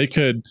 because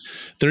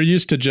they're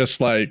used to just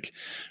like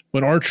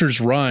when archers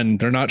run,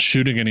 they're not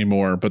shooting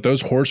anymore. But those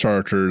horse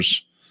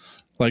archers,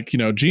 like, you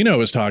know, Gino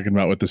was talking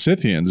about with the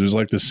Scythians, it was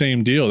like the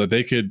same deal, that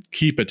they could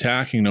keep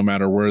attacking no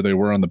matter where they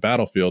were on the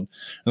battlefield.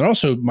 And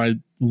also my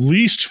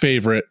least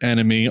favorite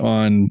enemy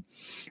on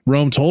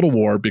Rome Total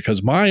War,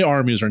 because my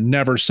armies are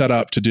never set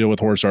up to deal with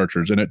horse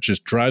archers, and it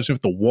just drives me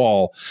up the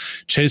wall,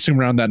 chasing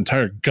around that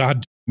entire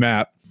goddamn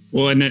map.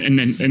 Well, and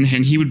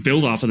he would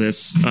build off of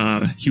this.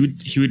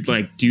 He would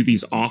like do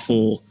these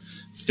awful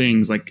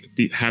things, like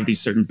have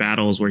these certain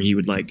battles where he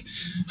would like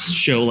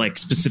show like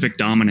specific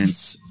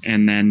dominance,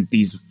 and then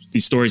these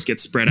stories get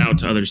spread out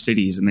to other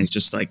cities, and they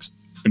just like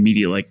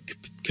immediately like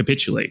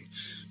capitulate,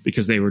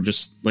 because they were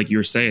just like you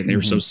were saying, they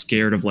were so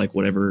scared of like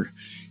whatever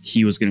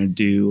he was going to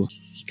do.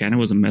 He kind of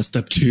was a messed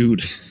up dude.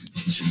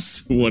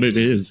 Just what it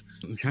is.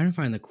 I'm trying to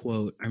find the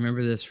quote. I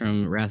remember this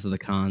from Wrath of the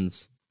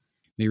Khans.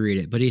 Let me read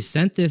it. But he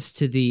sent this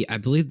to I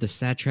believe the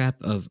satrap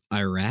of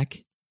Iraq,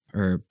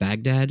 or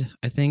Baghdad,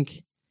 I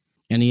think.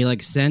 And he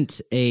like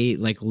sent a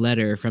like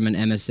letter from an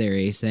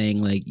emissary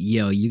saying like,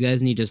 yo, you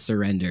guys need to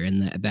surrender.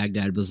 And the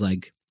Baghdad was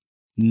like,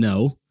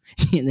 no.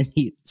 And then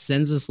he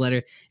sends this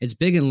letter. It's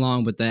big and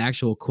long, but the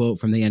actual quote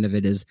from the end of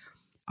it is,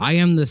 I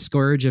am the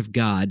scourge of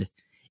God.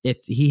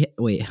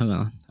 Wait, hang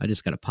on. I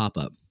just got a pop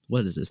up.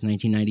 What is this,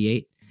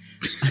 1998?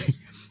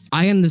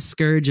 I am the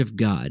scourge of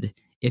God.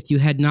 If you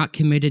had not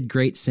committed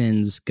great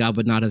sins, God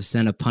would not have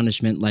sent a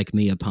punishment like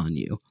me upon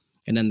you.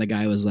 And then the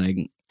guy was like,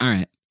 all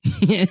right.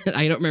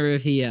 I don't remember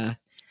if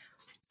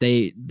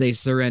they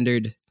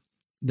surrendered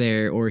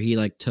there, or he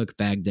like took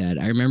Baghdad.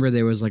 I remember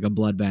there was like a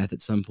bloodbath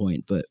at some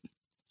point, but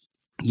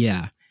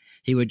yeah,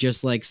 he would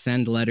just like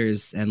send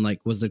letters, and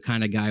like was the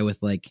kind of guy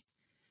with like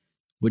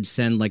would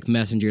send like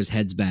messengers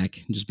heads back,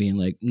 just being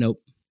like,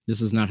 nope, this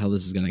is not how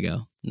this is going to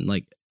go. And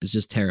like, it's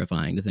just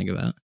terrifying to think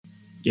about.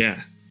 Yeah.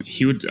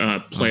 He would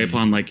play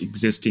upon like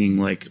existing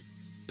like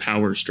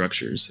power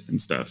structures and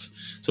stuff.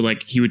 So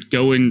like he would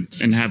go in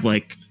and have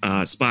like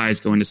spies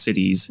go into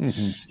cities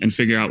and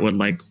figure out what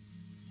like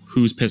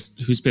who's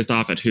pissed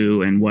off at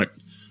who, and what,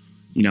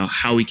 you know,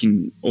 how we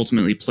can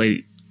ultimately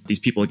play these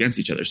people against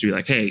each other. So be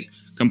like, hey,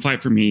 come fight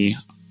for me.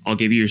 I'll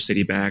give you your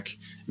city back.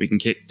 We can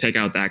take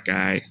out that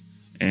guy,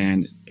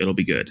 and it'll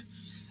be good.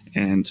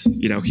 And,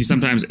 you know, he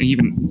sometimes,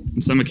 even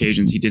in some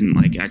occasions, he didn't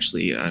like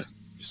actually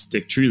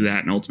stick true to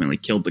that, and ultimately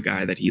killed the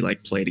guy that he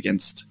like played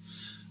against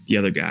the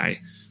other guy.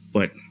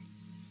 But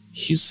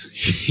he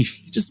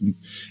was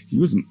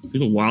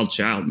a wild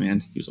child,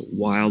 man. He was a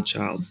wild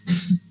child.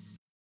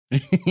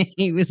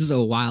 He was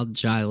a wild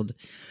child.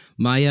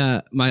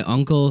 My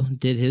uncle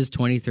did his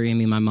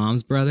 23andMe, my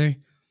mom's brother.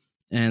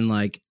 And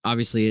like,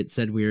 obviously it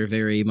said we were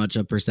very much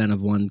a percent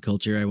of one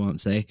culture, I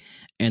won't say.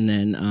 And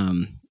then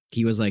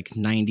he was like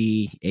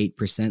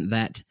 98%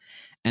 that.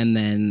 And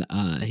then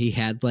he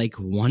had like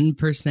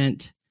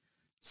 1%,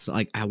 so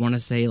like I want to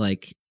say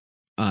like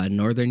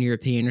Northern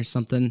European or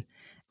something.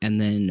 And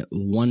then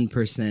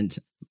 1%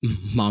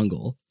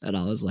 Mongol. And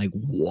I was like,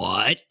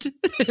 what?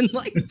 And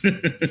like,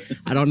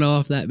 I don't know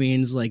if that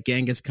means like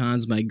Genghis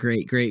Khan's my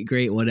great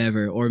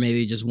whatever, or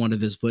maybe just one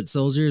of his foot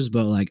soldiers,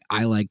 but like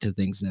I like to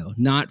think so.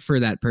 Not for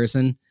that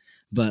person,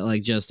 but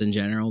like just in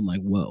general, I'm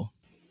like, whoa.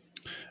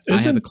 I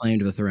have a claim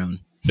to the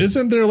throne.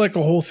 Isn't there like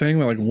a whole thing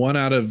that like 1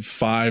 out of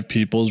 5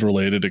 people is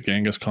related to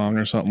Genghis Khan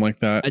or something like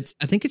that?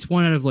 I think it's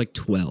 1 out of like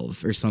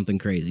 12 or something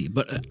crazy,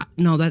 but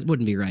no, that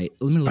wouldn't be right.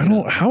 Let me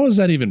look. How is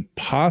that even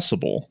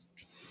possible?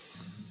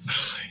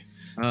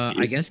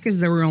 I guess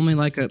because there were only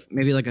like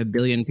maybe like 1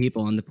 billion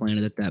people on the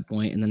planet at that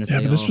point, and then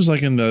but this was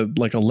like in the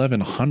like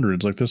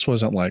 1100s. Like this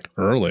wasn't like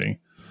early.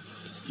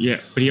 Yeah,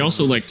 but he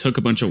also like took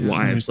a bunch of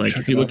wives. Like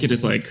if you look at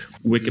his like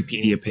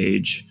Wikipedia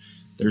page,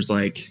 there's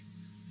like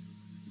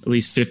at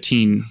least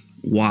 15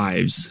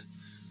 wives.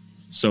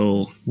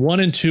 So 1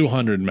 in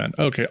 200 men.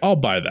 Okay, I'll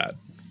buy that.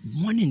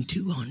 1 in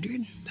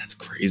 200? That's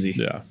crazy.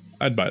 Yeah,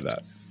 I'd buy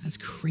that. That's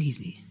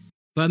crazy.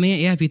 But I mean,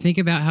 yeah, if you think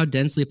about how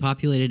densely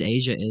populated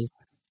Asia is.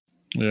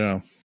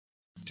 Yeah.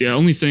 The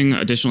only thing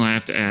additional I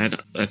have to add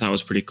that I thought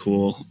was pretty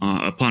cool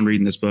upon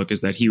reading this book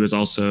is that he was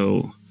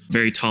also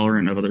very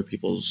tolerant of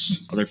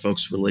other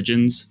folks'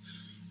 religions.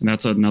 And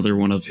that's another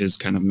one of his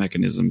kind of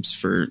mechanisms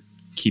for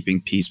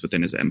keeping peace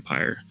within his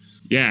empire.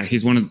 Yeah,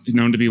 he's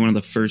known to be one of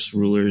the first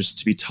rulers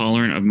to be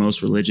tolerant of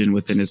most religion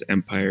within his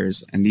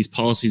empires. And these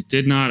policies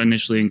did not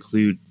initially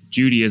include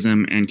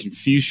Judaism and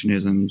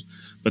Confucianism,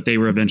 but they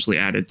were eventually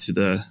added to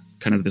the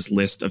kind of this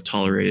list of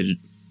tolerated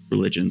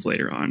religions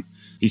later on.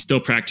 He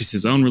still practiced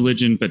his own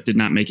religion, but did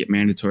not make it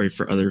mandatory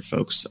for other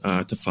folks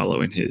to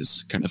follow in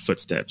his kind of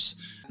footsteps.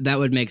 That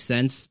would make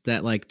sense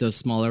that like those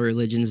smaller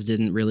religions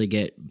didn't really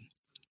get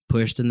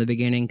pushed in the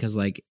beginning because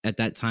like at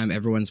that time,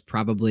 everyone's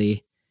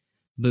probably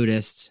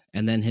Buddhist.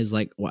 And then his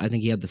like, well, I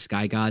think he had the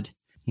sky god. It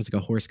was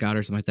like a horse god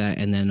or something like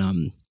that. And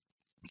then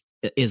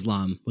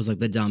Islam was like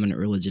the dominant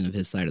religion of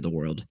his side of the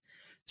world.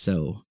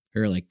 So,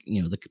 or like,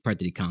 you know, the part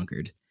that he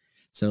conquered.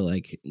 So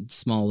like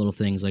small little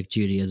things like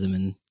Judaism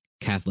and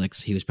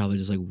Catholics, he was probably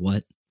just like,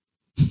 what?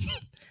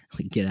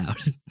 Like, get out.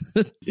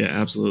 Yeah,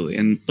 absolutely.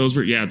 And those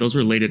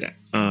were later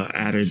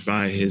added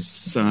by his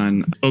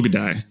son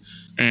Ogadai.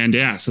 And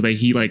yeah, so that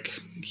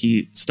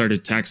he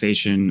started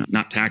taxation,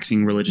 not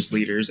taxing religious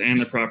leaders and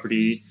their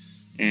property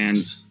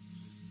and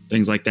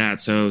things like that.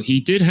 So he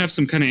did have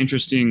some kind of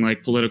interesting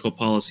like political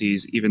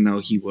policies, even though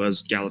he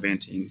was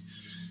gallivanting,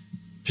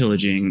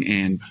 pillaging,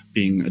 and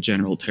being a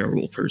general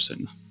terrible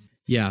person.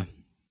 Yeah.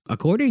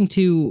 According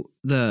to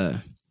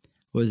the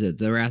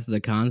Wrath of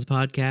the Khans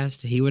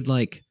podcast, he would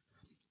like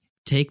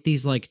take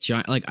these like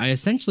giant, like I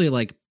essentially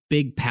like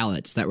big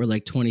pallets that were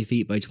like 20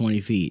 feet by 20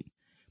 feet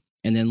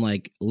and then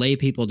like lay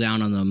people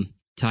down on them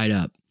tied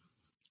up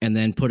and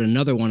then put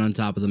another one on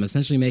top of them,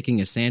 essentially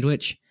making a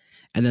sandwich.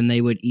 And then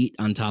they would eat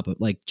on top of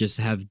like just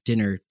have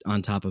dinner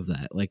on top of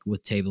that, like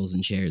with tables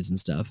and chairs and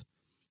stuff.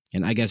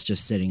 And I guess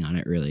just sitting on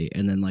it really.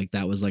 And then like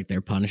that was like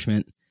their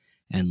punishment.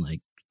 And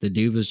like the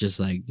dude was just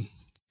like,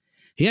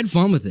 he had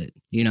fun with it,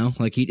 you know,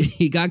 like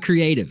he got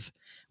creative,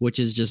 which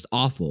is just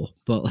awful.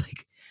 But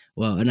like,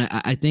 well, and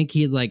I think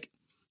he like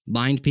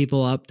lined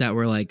people up that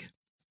were like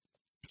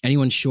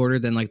anyone shorter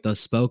than like the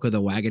spoke of the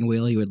wagon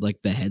wheel. He would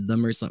like behead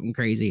them or something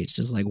crazy. It's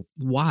just like,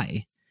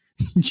 why?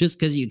 Just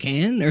because you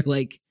can? Or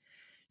like,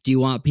 do you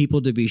want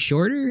people to be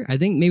shorter? I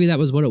think maybe that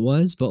was what it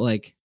was. But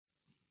like,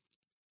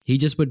 he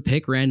just would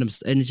pick random,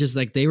 and it's just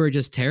like they were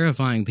just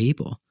terrifying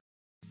people.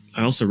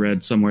 I also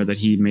read somewhere that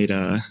he made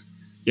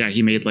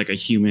like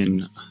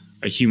essentially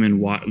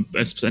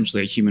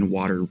a human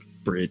water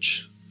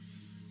bridge,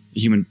 a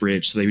human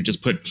bridge. So they would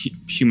just put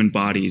human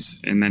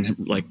bodies and then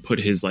like put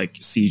his like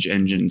siege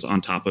engines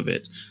on top of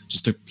it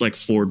just to like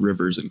ford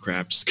rivers and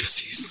crap just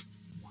because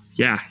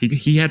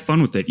he had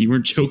fun with it. You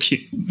weren't joking.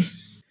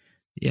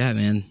 Yeah,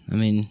 man. I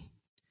mean,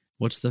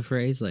 what's the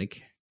phrase?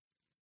 Like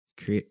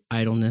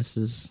idleness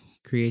is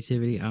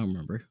creativity. I don't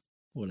remember.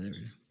 Whatever.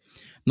 I'm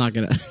not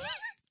going to...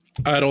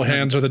 Idle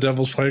hands are the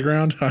devil's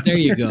playground. There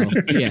you go.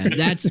 Yeah,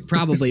 that's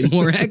probably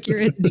more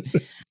accurate.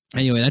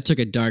 Anyway, that took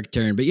a dark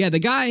turn. But yeah,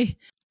 the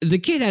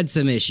kid had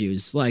some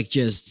issues, like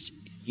just,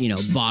 you know,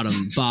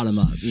 bottom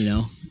up, you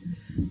know.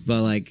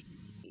 But like,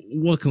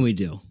 what can we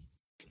do?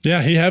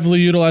 Yeah, he heavily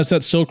utilized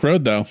that Silk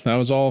Road, though. That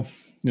was all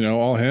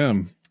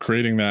him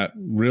creating that,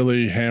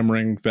 really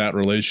hammering that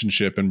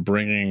relationship and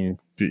bringing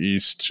the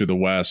East to the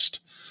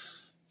West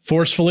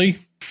forcefully.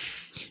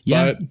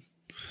 Yeah. But,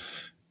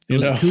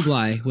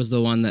 Kublai was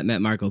the one that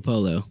met Marco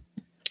Polo.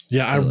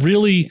 Yeah, so, I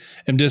really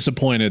am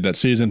disappointed that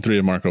season 3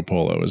 of Marco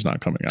Polo is not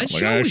coming out. That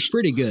show was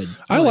pretty good.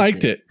 I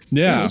liked it.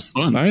 Yeah, it was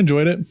fun. I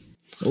enjoyed it.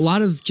 A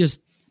lot of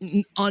just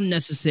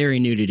unnecessary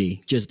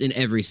nudity just in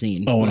every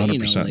scene. Oh, 100%. You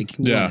know, like,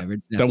 yeah. Whatever.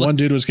 That one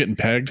dude was getting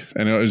pegged,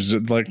 and it was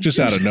like just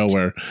out of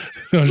nowhere.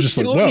 I was just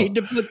like, whoa. Need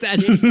to put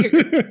that in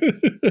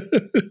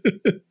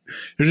here.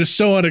 You're just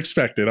so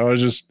unexpected. I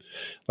was just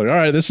like, all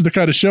right, this is the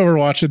kind of show we're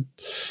watching.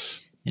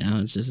 You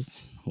know, it's just...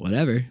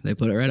 whatever, they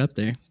put it right up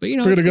there. But you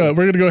know, we're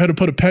gonna go ahead and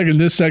put a peg in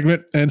this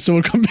segment, and so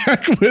we'll come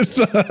back with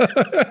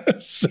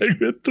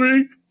segment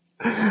 3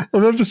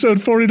 of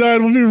episode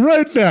 49. We'll be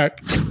right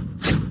back.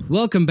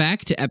 Welcome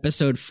back to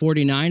episode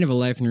 49 of A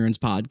Life in Ruins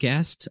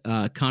podcast.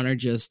 Connor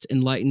just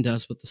enlightened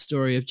us with the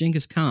story of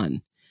Genghis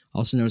Khan,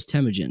 also known as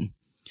Temujin,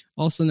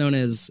 also known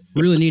as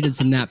really needed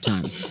some nap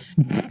time.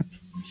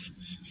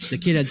 The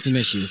kid had some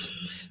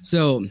issues.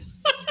 So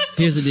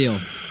here's the deal,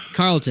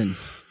 Carlton.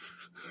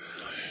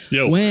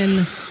 Yo.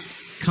 When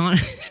Connor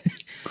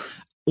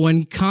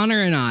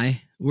and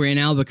I were in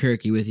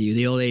Albuquerque with you,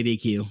 the old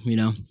ABQ, you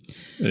know,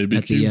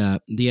 ABQ.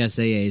 At the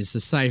SAAs,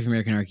 Society for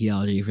American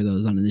Archaeology, for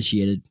those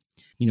uninitiated,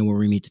 you know, where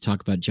we meet to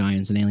talk about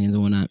giants and aliens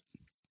and whatnot.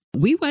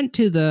 We went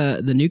to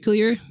the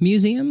nuclear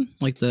museum,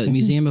 like the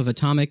Museum of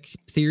Atomic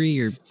Theory,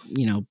 or,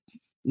 you know,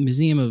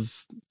 Museum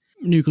of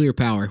Nuclear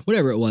Power,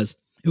 whatever it was.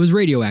 It was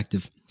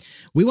radioactive.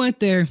 We went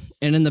there,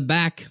 and in the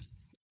back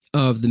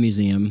of the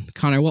museum,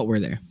 Connor, what were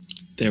there?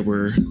 There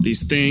were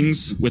these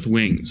things with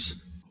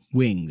wings.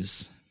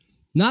 Wings.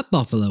 Not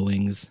buffalo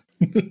wings.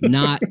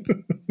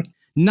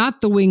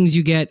 Not the wings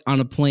you get on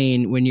a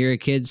plane when you're a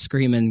kid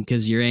screaming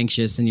because you're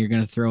anxious and you're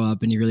going to throw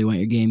up and you really want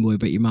your Game Boy,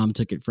 but your mom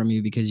took it from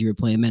you because you were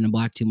playing Men in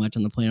Black too much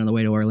on the plane on the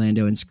way to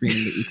Orlando and screaming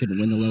that you couldn't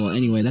win the level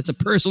anyway. That's a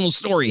personal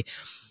story.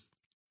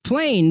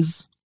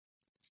 Planes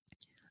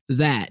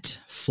that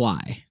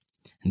fly.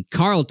 And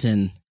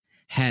Carlton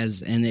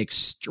has an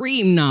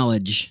extreme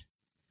knowledge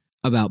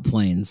about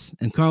planes.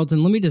 And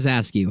Carlton, let me just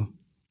ask you,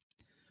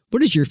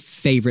 what is your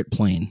favorite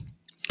plane?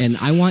 And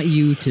I want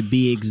you to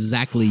be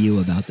exactly you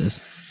about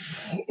this.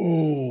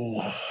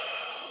 Oh,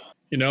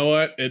 you know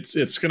what?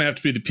 It's going to have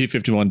to be the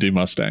P-51D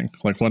Mustang,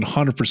 like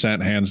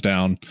 100% hands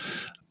down.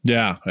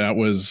 Yeah, that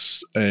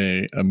was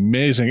a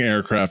amazing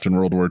aircraft in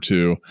World War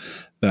II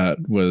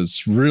that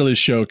was really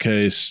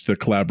showcased the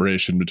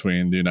collaboration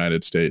between the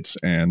United States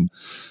and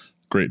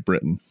Great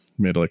Britain.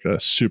 Made like a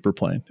super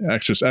plane.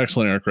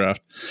 Excellent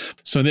aircraft.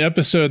 So in the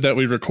episode that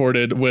we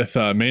recorded with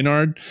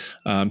Maynard,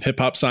 Hip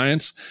Hop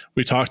Science,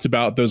 we talked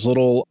about those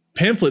little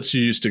pamphlets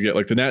you used to get,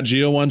 like the Nat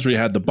Geo ones where you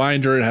had the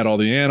binder, it had all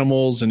the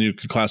animals, and you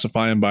could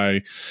classify them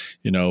by,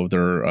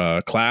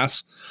 their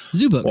class.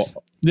 Zoo books.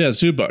 Well, yeah,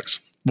 zoo books.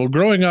 Well,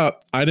 growing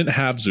up, I didn't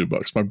have zoo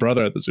books. My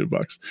brother had the zoo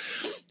books.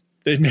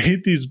 They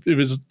made these, it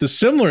was the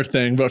similar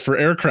thing, but for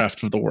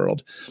aircraft of the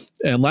world.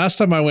 And last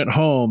time I went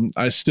home,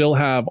 I still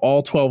have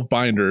all 12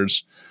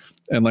 binders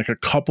and like a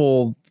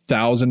couple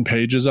thousand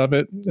pages of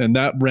it. And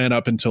that ran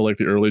up until like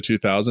the early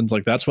 2000s.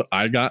 Like that's what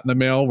I got in the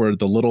mail, were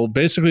the little,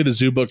 basically the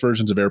zoo book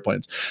versions of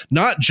airplanes,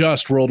 not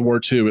just World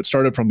War II. It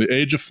started from the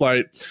age of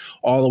flight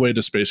all the way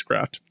to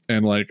spacecraft.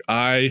 And like,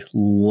 I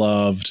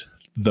loved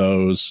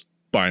those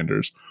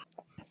binders.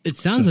 It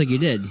sounds like you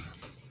did.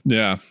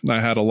 Yeah,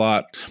 I had a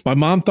lot. My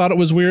mom thought it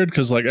was weird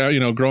because like,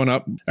 growing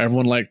up,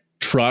 everyone liked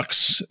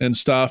trucks and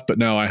stuff, but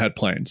no, I had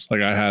planes.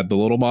 Like I had the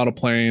little model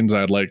planes.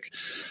 I had like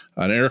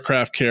an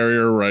aircraft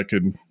carrier where I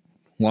could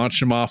launch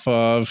them off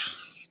of.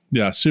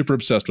 Yeah, super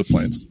obsessed with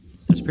planes.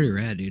 That's pretty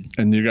rad, dude.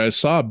 And you guys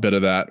saw a bit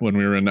of that when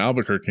we were in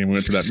Albuquerque and we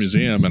went to that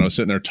museum, and I was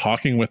sitting there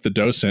talking with the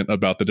docent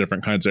about the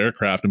different kinds of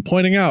aircraft and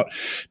pointing out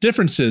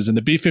differences in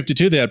the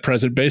B-52 they had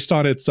present based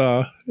on its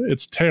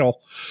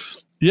tail.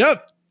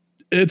 Yep.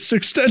 It's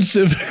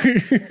extensive.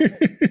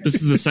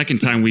 This is the second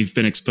time we've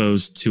been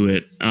exposed to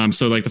it.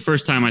 So like the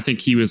first time, I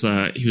think he was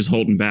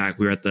holding back.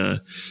 We were at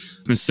the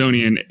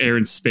Smithsonian Air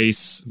and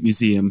Space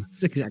Museum,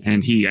 exactly.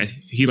 And he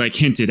like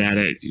hinted at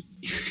it.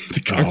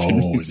 The Carbon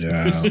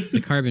Museum. Yeah,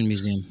 the Carbon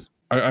Museum.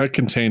 I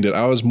contained it.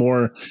 I was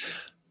more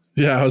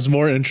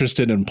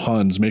interested in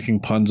puns, making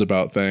puns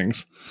about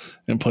things,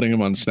 and putting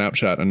them on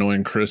Snapchat,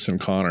 annoying Chris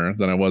and Connor,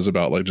 than I was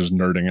about like just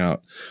nerding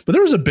out. But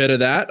there was a bit of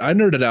that. I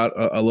nerded out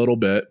a little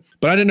bit,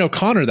 but I didn't know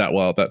Connor that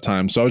well at that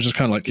time, so I was just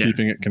kind of like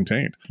keeping it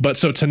contained. But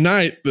so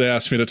tonight they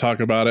asked me to talk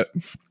about it,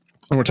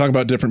 and we're talking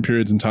about different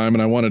periods in time,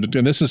 and I wanted to do,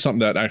 and this is something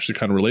that actually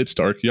kind of relates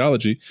to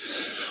archaeology,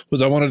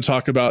 was I wanted to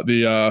talk about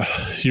the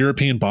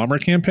European bomber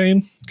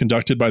campaign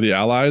conducted by the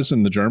Allies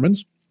and the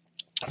Germans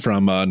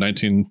from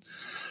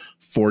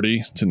 1940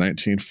 to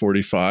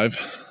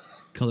 1945.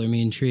 Color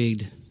me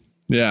intrigued.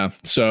 Yeah.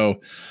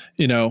 So,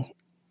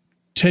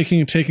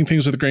 taking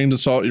things with grains of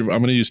salt, I'm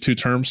going to use two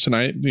terms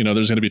tonight.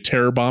 There's going to be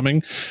terror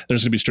bombing.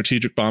 There's going to be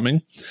strategic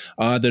bombing.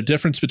 The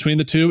difference between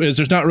the two is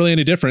there's not really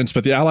any difference,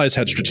 but the Allies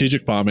had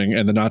strategic bombing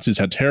and the Nazis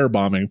had terror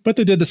bombing, but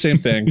they did the same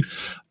thing.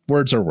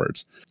 Words are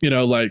words.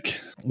 Like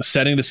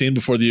setting the scene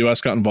before the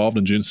U.S. got involved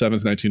on June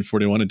 7th,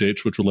 1941, a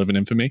date which will live in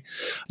infamy.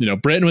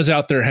 Britain was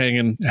out there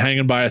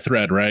hanging by a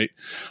thread, right?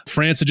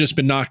 France had just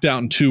been knocked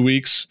out in 2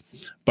 weeks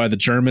by the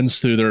Germans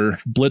through their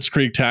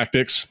blitzkrieg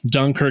tactics.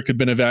 Dunkirk had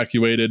been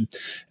evacuated,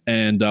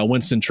 and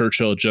Winston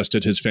Churchill just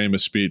did his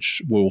famous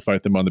speech, "We will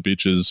fight them on the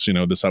beaches,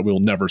 this we will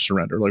never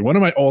surrender." Like one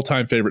of my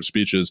all-time favorite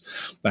speeches.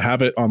 I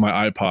have it on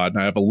my iPod, and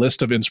I have a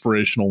list of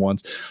inspirational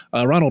ones.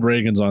 Ronald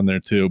Reagan's on there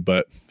too,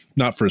 but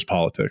not for his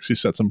politics. He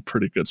said some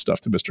pretty good stuff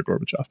to Mr.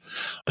 Gorbachev.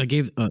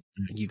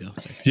 You go.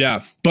 Sorry.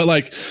 Yeah.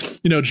 But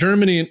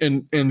Germany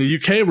and the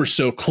UK were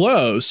so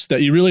close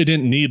that you really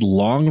didn't need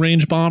long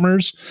range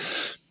bombers.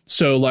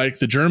 So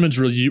the Germans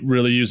were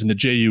really using the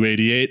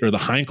Ju-88 or the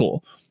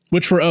Heinkel,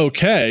 which were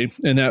okay.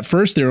 And at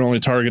first they were only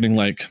targeting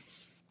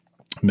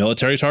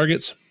military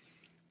targets.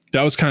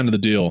 That was kind of the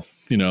deal.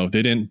 They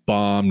didn't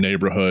bomb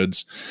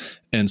neighborhoods.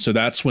 And so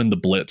that's when the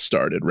Blitz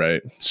started,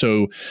 right?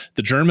 So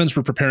the Germans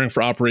were preparing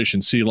for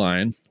Operation Sea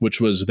Lion, which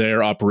was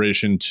their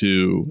operation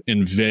to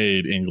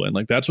invade England.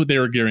 That's what they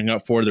were gearing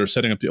up for. They were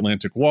setting up the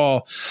Atlantic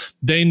Wall.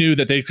 They knew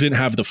that they couldn't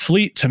have the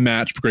fleet to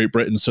match Great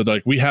Britain. So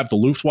we have the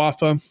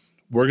Luftwaffe.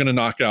 We're going to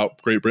knock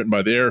out Great Britain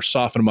by the air,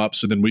 soften them up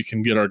so then we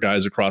can get our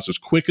guys across as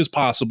quick as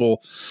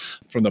possible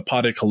from the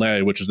Pas de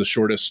Calais, which is the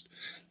shortest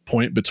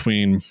point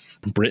between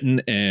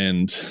Britain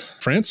and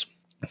France.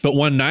 But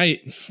one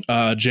night,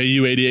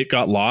 Ju-88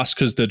 got lost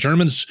because the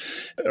Germans,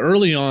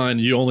 early on,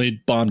 you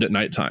only bombed at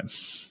nighttime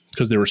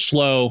because they were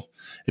slow.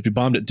 If you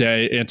bombed at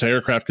day,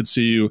 anti-aircraft could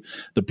see you.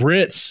 The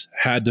Brits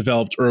had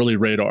developed early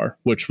radar,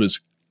 which was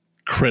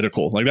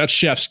critical. Like that's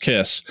chef's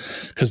kiss,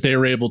 because they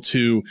were able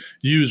to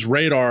use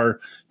radar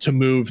to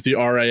move the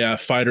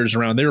RAF fighters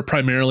around. They were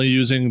primarily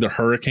using the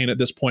Hurricane at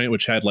this point,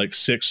 which had like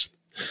 6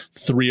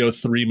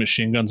 303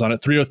 machine guns on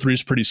it. 303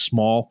 is pretty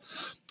small.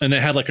 And they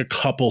had like a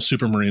couple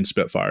Supermarine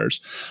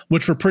Spitfires,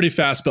 which were pretty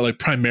fast, but like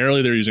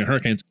primarily they're using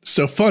Hurricanes.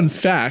 So fun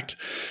fact,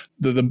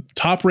 the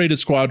top rated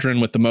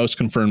squadron with the most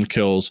confirmed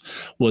kills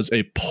was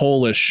a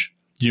Polish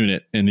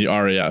unit in the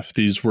RAF.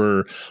 These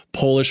were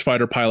Polish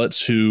fighter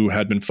pilots who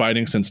had been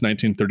fighting since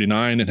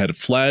 1939 and had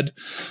fled.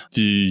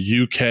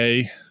 The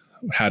UK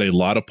had a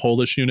lot of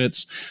Polish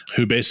units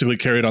who basically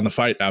carried on the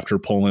fight after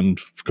Poland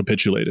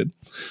capitulated,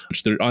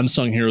 which they're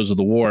unsung heroes of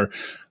the war.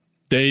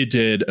 They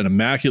did an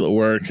immaculate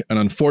work. And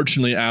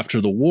unfortunately,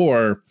 after the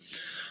war,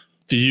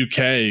 the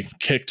UK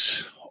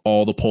kicked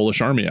all the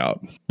Polish army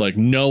out, like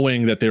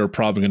knowing that they were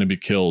probably going to be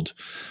killed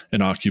in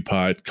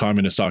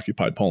communist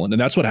occupied Poland. And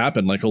that's what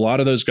happened. Like a lot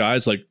of those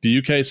guys, like the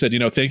UK said,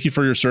 thank you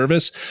for your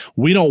service.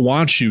 We don't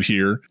want you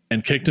here,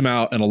 and kicked them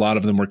out. And a lot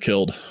of them were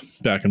killed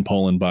back in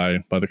Poland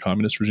by the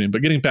communist regime.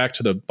 But getting back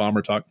to the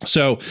bomber talk.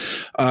 So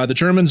the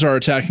Germans are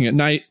attacking at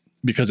night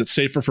because it's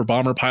safer for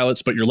bomber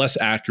pilots, but you're less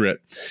accurate.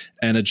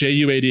 And a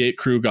Ju-88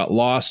 crew got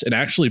lost and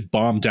actually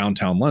bombed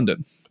downtown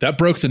London. That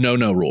broke the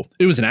no-no rule.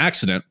 It was an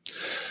accident.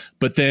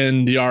 But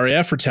then the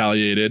RAF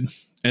retaliated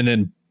and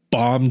then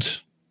bombed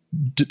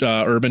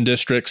urban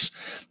districts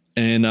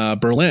in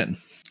Berlin.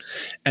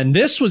 And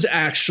this was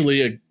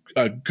actually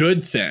a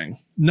good thing,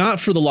 not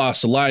for the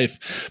loss of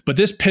life, but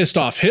this pissed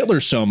off Hitler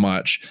so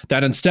much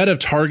that instead of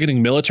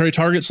targeting military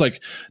targets,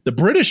 like the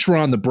British were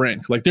on the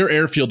brink, like their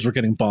airfields were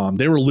getting bombed.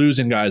 They were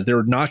losing guys. They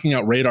were knocking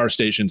out radar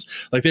stations.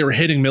 Like they were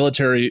hitting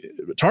military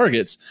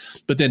targets.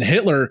 But then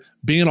Hitler,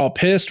 being all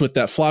pissed with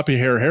that floppy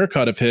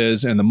haircut of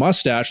his and the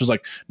mustache, was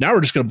like, now we're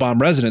just going to bomb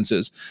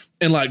residences.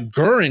 And like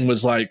Goering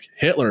was like,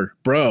 Hitler,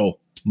 bro,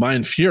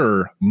 mein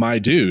Führer, my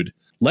dude,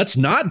 let's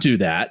not do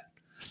that.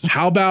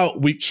 How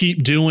about we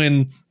keep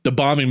doing the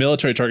bombing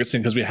military targets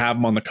thing because we have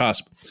them on the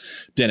cusp?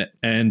 Didn't.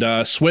 And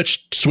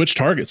switched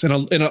targets.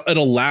 And it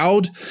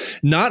allowed,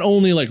 not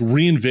only like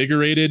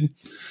reinvigorated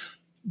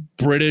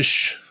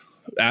British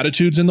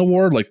attitudes in the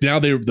war, like now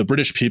the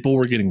British people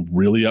were getting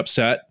really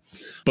upset,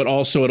 but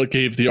also it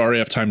gave the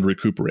RAF time to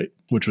recuperate,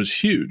 which was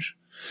huge.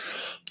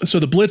 So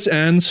the Blitz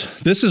ends.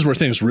 This is where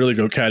things really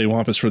go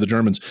cattywampus for the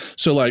Germans.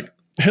 So like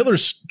Hitler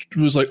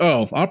was like,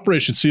 oh,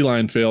 Operation Sea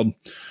Lion failed.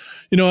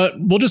 You know what?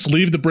 We'll just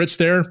leave the Brits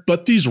there.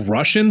 But these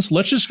Russians,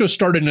 let's just go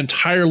start an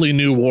entirely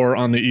new war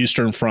on the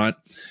Eastern Front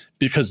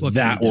because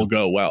that will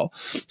go well.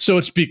 So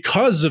it's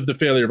because of the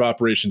failure of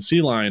Operation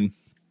Sea Lion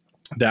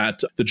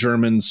that the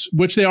Germans,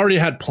 which they already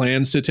had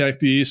plans to attack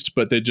the East,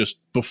 but they just,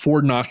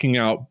 before knocking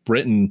out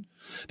Britain,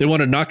 they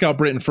wanted to knock out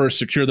Britain first,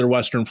 secure their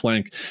western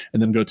flank,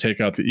 and then go take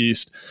out the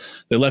East.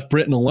 They left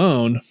Britain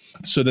alone.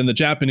 So then the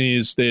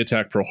Japanese, they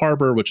attacked Pearl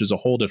Harbor, which is a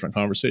whole different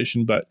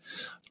conversation. But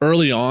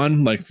early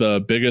on, like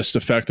the biggest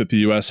effect that the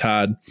U.S.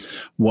 had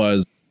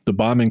was the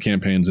bombing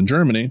campaigns in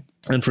Germany.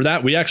 And for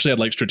that, we actually had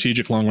like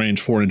strategic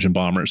long-range 4-engine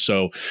bombers.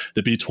 So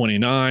the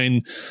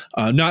B-29,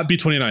 not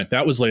B-29,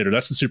 that was later.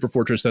 That's the Super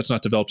Fortress. That's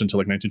not developed until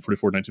like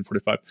 1944,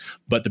 1945.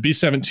 But the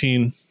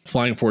B-17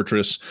 Flying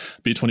Fortress,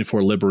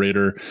 B-24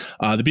 Liberator,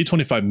 the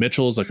B-25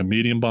 Mitchell is like a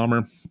medium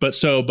bomber. But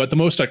the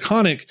most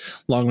iconic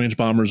long-range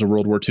bombers of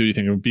World War II, you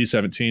think of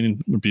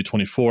B-17,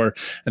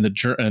 B-24, and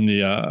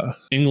the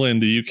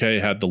England, the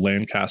UK had the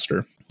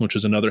Lancaster, which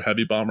is another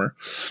heavy bomber.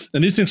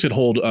 And these things could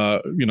hold,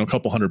 a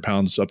couple 100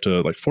 pounds up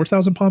to like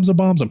 4,000 pounds of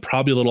bombs. I'm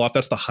probably a little off.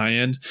 That's the high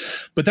end,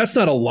 but that's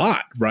not a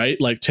lot, right?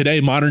 Like today,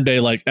 modern day,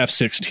 like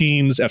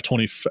F-16s,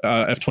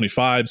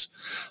 F-25s,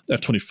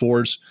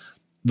 F-24s,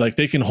 like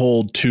they can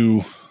hold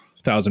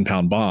 2,000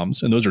 pound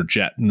bombs, and those are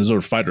jet and those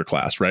are fighter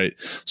class, right?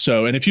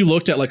 So, and if you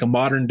looked at like a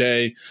modern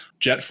day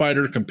jet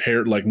fighter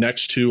compared like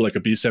next to like a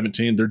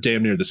B-17, they're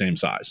damn near the same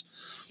size.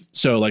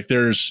 So like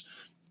there's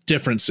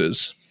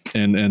differences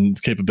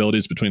and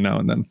capabilities between now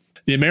and then.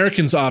 The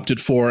Americans opted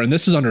for, and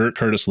this is under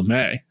Curtis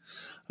LeMay,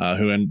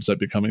 who ends up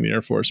becoming the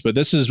Air Force. But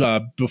this is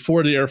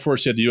before the Air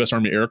Force, you had the U.S.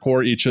 Army Air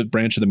Corps. Each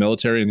branch of the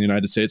military in the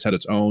United States had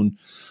its own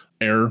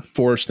Air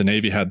Force. The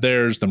Navy had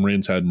theirs. The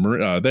Marines had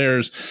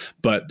theirs.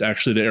 But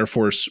actually the Air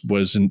Force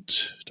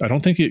wasn't, I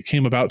don't think it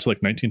came about to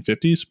like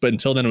 1950s, but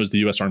until then it was the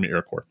U.S. Army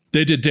Air Corps.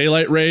 They did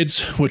daylight raids,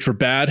 which were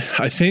bad.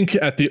 I think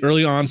at the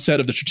early onset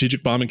of the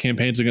strategic bombing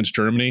campaigns against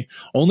Germany,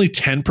 only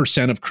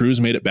 10% of crews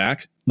made it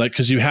back. Like,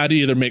 because you had to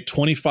either make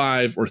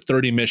 25 or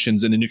 30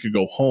 missions and then you could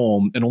go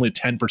home, and only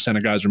 10%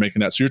 of guys were making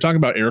that. So you're talking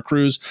about air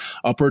crews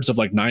upwards of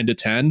like 9 to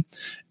 10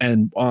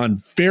 and on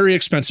very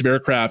expensive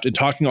aircraft, and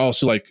talking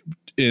also like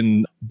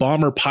in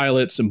bomber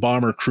pilots and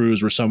bomber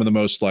crews were some of the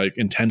most like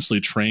intensely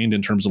trained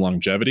in terms of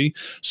longevity.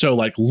 So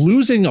like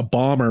losing a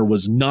bomber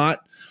was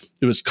not,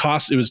 it was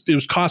costly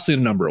in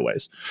a number of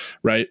ways,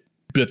 right?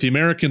 But the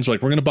Americans were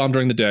like, we're going to bomb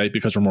during the day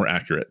because we're more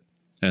accurate.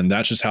 And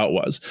that's just how it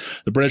was.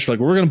 The British were like,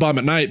 we're going to bomb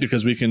at night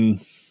because we can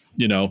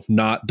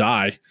not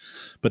die,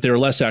 but they were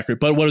less accurate.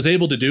 But what it was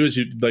able to do is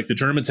the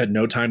Germans had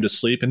no time to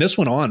sleep. And this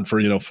went on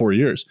for, 4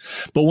 years.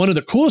 But one of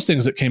the coolest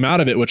things that came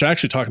out of it, which I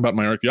actually talk about in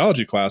my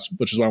archaeology class,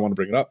 which is why I want to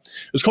bring it up,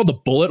 it was called the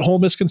bullet hole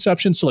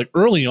misconception. So like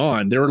early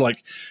on, they were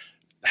like,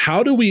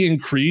 how do we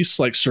increase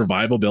like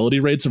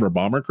survivability rates of our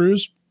bomber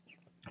crews?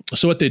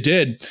 So what they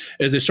did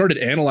is they started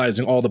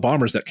analyzing all the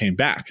bombers that came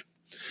back.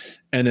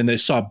 And then they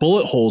saw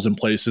bullet holes in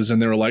places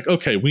and they were like,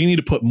 okay, we need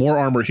to put more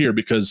armor here,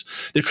 because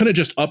they couldn't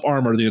just up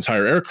armor the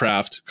entire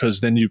aircraft, because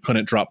then you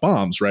couldn't drop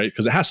bombs, right?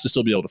 Because it has to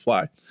still be able to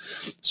fly.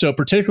 So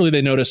particularly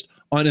they noticed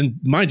and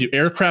mind you,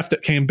 aircraft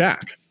that came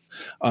back,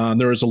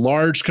 there was a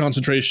large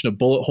concentration of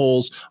bullet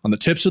holes on the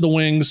tips of the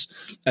wings,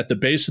 at the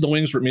base of the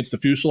wings where it meets the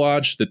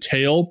fuselage, the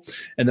tail,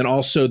 and then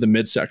also the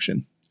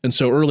midsection. And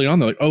so early on,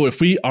 they're like, oh,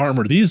 if we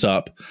armor these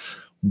up,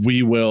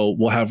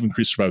 we'll have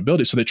increased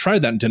survivability. So they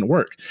tried that and didn't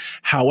work.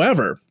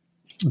 However,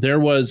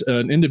 there was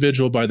an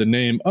individual by the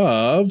name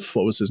of,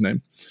 what was his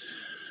name?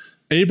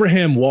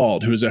 Abraham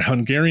Wald, who was a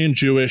Hungarian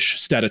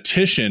Jewish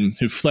statistician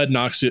who fled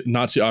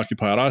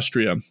Nazi-occupied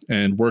Austria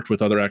and worked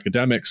with other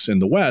academics in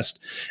the West.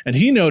 And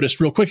he noticed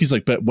real quick, he's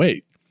like, but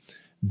wait,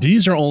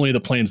 these are only the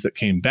planes that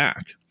came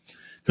back.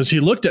 Because he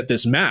looked at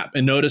this map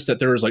and noticed that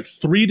there was like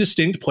 3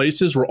 distinct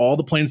places where all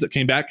the planes that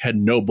came back had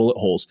no bullet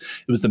holes.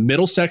 It was the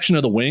middle section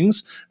of the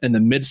wings and the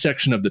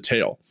midsection of the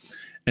tail.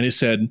 And he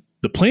said,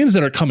 the planes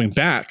that are coming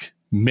back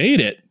made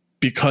it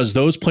because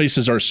those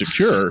places are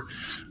secure.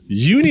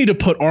 You need to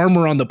put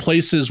armor on the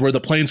places where the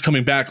planes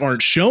coming back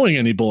aren't showing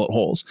any bullet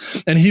holes.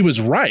 And he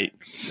was right.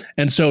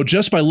 And so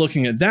just by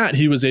looking at that,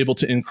 he was able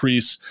to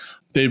increase,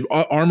 they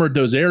armored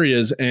those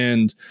areas,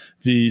 and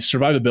the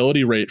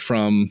survivability rate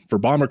for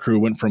bomber crew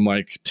went from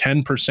like 10%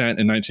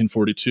 in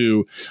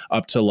 1942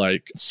 up to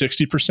like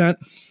 60%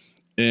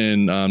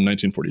 in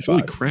 1945.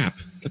 Holy crap.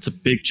 That's a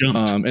big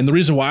jump. And the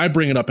reason why I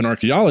bring it up in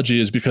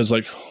archaeology is because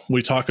like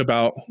we talk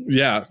about,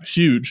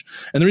 huge.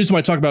 And the reason why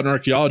I talk about in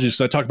archaeology is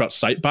because I talk about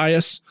site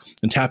bias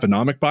and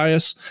taphonomic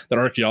bias, that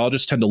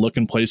archaeologists tend to look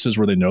in places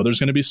where they know there's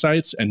going to be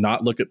sites and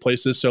not look at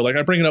places. So like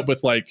I bring it up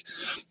with like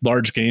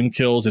large game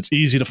kills. It's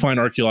easy to find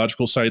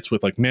archaeological sites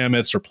with like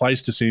mammoths or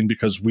Pleistocene,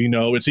 because we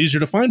know it's easier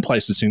to find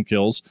Pleistocene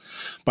kills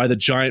by the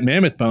giant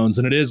mammoth bones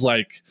than it is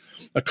like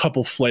a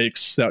couple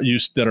flakes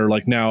that are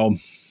like now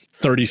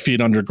 30 feet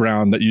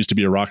underground that used to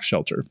be a rock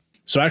shelter.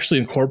 So I actually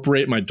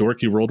incorporate my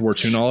dorky World War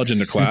II knowledge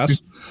into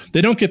class.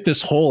 They don't get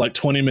this whole like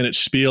 20-minute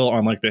spiel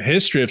on like the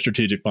history of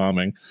strategic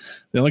bombing.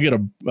 They only get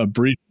a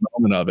brief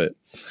moment of it.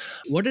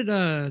 What did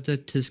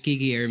the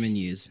Tuskegee Airmen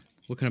use?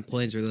 What kind of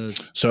planes are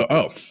those? So,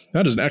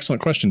 that is an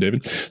excellent question,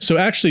 David. So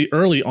actually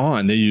early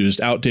on, they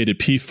used outdated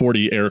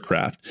P-40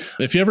 aircraft.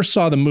 If you ever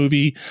saw the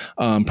movie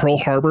Pearl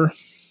Harbor,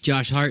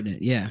 Josh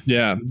Hartnett, yeah.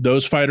 Yeah,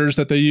 those fighters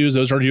that they use,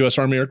 those are U.S.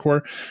 Army Air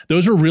Corps.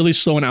 Those are really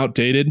slow and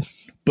outdated.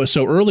 But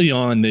so early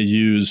on, they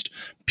used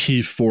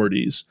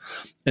P-40s.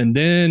 And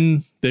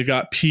then they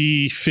got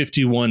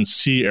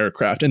P-51C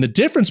aircraft. And the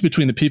difference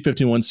between the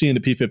P-51C and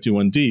the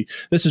P-51D,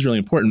 this is really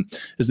important,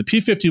 is the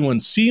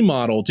P-51C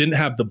model didn't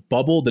have the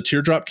bubble, the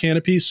teardrop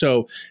canopy.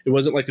 So it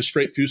wasn't like a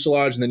straight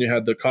fuselage and then you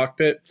had the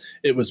cockpit.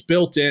 It was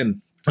built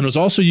in. And it was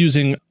also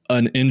using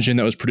an engine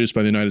that was produced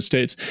by the United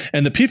States.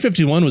 And the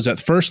P-51 was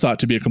at first thought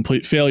to be a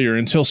complete failure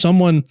until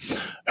someone,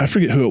 I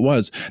forget who it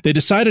was, they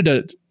decided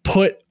to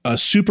put a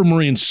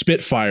Supermarine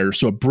Spitfire,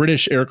 so a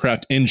British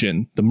aircraft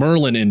engine, the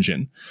Merlin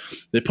engine.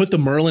 They put the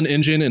Merlin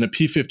engine in a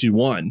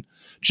P-51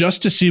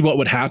 just to see what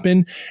would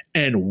happen.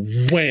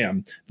 And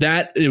wham,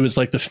 it was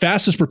like the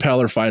fastest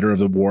propeller fighter of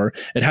the war.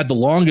 It had the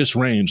longest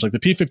range, like the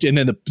P-50, and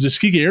then the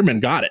Tuskegee Airmen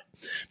got it.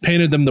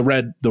 Painted them the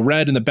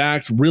red in the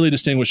back, really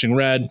distinguishing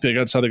red.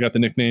 That's how they got the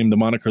nickname, the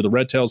moniker, the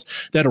Red Tails.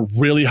 They had a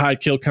really high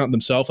kill count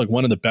themselves, like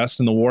one of the best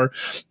in the war.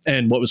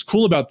 And what was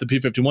cool about the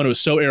P-51, it was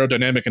so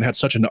aerodynamic and had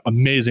such an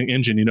amazing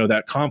engine,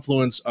 that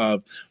confluence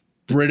of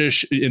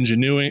British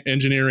engineering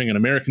and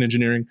American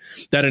engineering,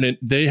 that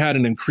they had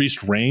an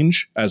increased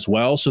range as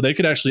well. So they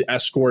could actually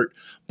escort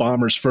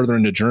bombers further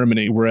into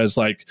Germany, whereas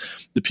like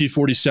the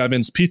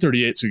P-47s,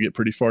 P-38s could get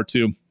pretty far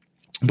too.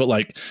 But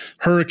like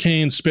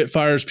Hurricanes,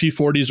 Spitfires,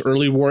 P-40s,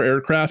 early war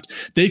aircraft,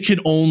 they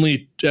could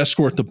only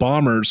escort the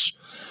bombers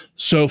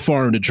so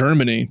far into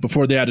Germany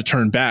before they had to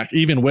turn back,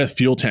 even with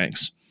fuel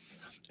tanks.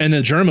 And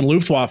the German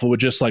Luftwaffe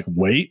would just like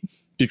wait,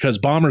 because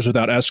bombers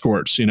without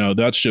escorts,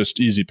 that's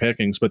just easy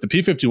pickings. But the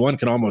P-51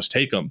 can almost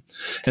take them.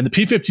 And the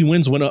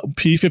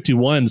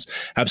P-51s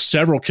have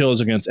several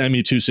kills against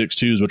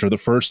Me-262s, which are the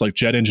first like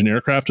jet engine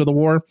aircraft of the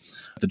war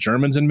the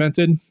Germans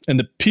invented. And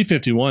the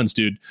P-51s,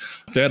 dude,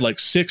 they had like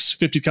 6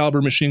 50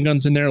 caliber machine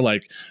guns in there.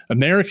 Like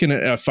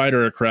American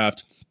fighter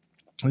aircraft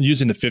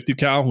using the 50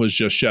 cal was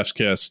just chef's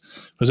kiss,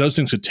 because those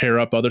things could tear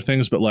up other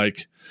things. But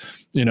like,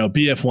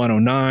 BF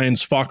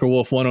 109s,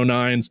 Focke-Wulf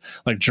 109s,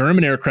 like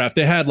German aircraft,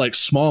 they had like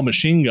small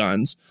machine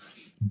guns,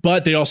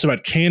 but they also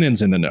had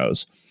cannons in the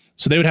nose.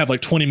 So they would have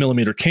like 20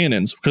 millimeter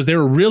cannons because they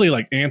were really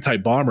like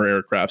anti-bomber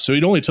aircraft. So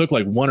it only took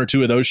like 1 or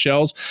 2 of those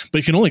shells, but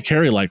you can only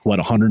carry like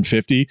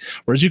 150.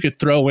 Whereas you could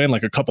throw in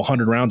like a couple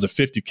hundred rounds of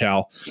 50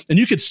 cal, and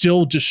you could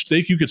still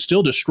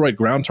destroy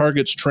ground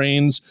targets,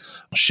 trains,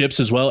 ships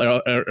as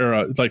well,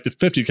 or like the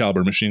 50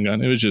 caliber machine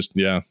gun. It was just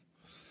Yep.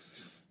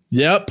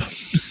 No,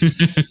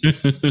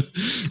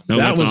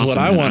 that was awesome, what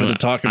I wanted to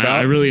talk about.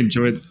 I really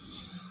enjoyed.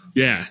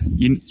 Yeah,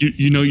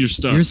 you know your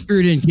stuff. You're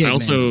screwed in, kid. I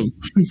also.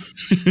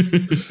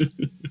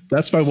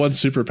 That's my one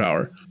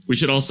superpower. We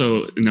should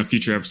also, in a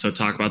future episode,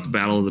 talk about the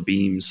Battle of the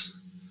Beams,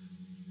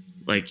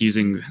 like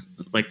using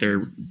like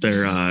their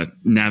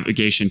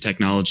navigation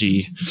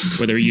technology,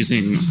 where they're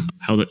using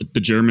how the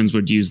Germans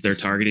would use their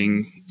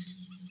targeting.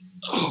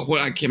 Oh,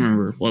 well, I can't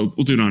remember. Well,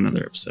 we'll do it on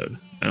another episode.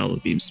 Battle of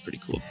the Beams is pretty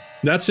cool.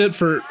 That's it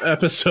for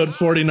episode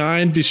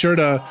 49. Be sure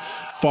to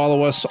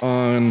follow us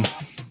on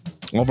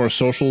all of our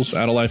socials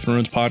at A Life in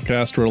Ruins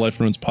Podcast or A Life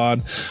in Ruins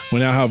Pod. We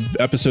now have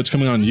episodes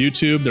coming on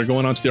YouTube. They're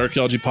going on to the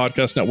Archaeology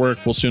Podcast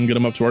Network. We'll soon get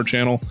them up to our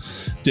channel.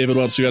 David,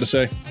 what else you got to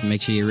say?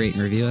 Make sure you rate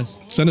and review us.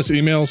 Send us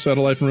emails at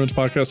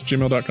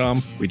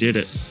alifeinruinspodcast@gmail.com. We did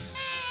it.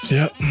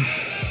 Yep.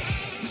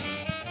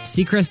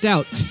 Seacrest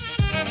out.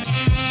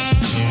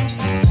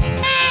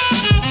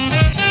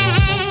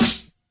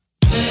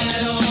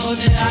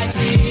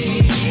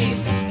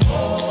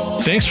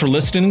 Thanks for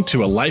listening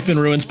to A Life in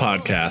Ruins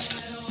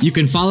Podcast. You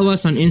can follow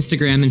us on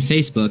Instagram and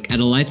Facebook at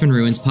A Life in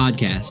Ruins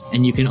Podcast,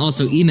 and you can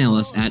also email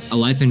us at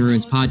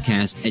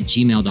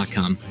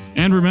alifeinruinspodcast@gmail.com.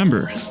 And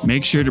remember,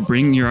 make sure to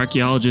bring your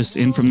archaeologists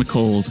in from the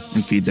cold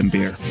and feed them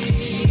beer.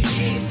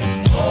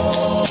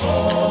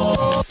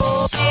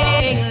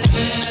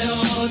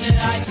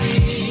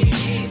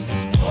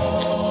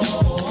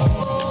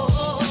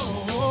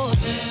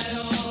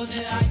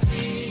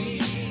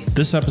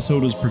 This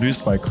episode was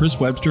produced by Chris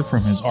Webster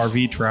from his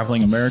RV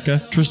Traveling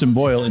America, Tristan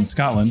Boyle in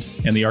Scotland,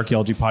 and the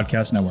Archaeology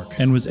Podcast Network,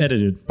 and was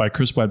edited by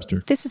Chris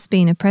Webster. This has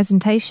been a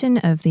presentation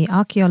of the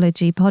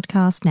Archaeology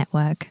Podcast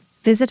Network.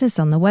 Visit us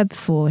on the web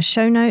for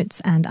show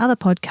notes and other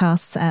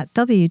podcasts at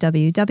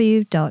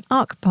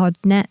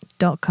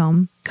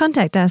www.archpodnet.com.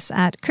 Contact us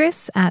at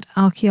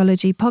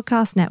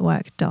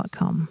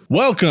chris@archaeologypodcastnetwork.com.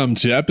 Welcome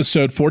to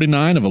episode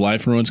 49 of A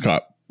Life in Ruins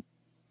Cop.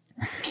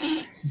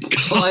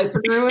 Life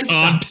in Ruins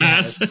Cod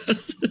pass.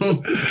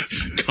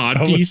 Cod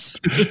piece.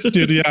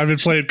 Dude, yeah, I've been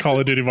playing Call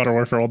of Duty Modern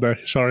Warfare all day.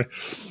 Sorry.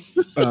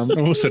 I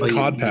almost said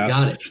cod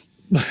pass.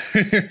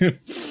 You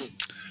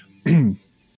got it.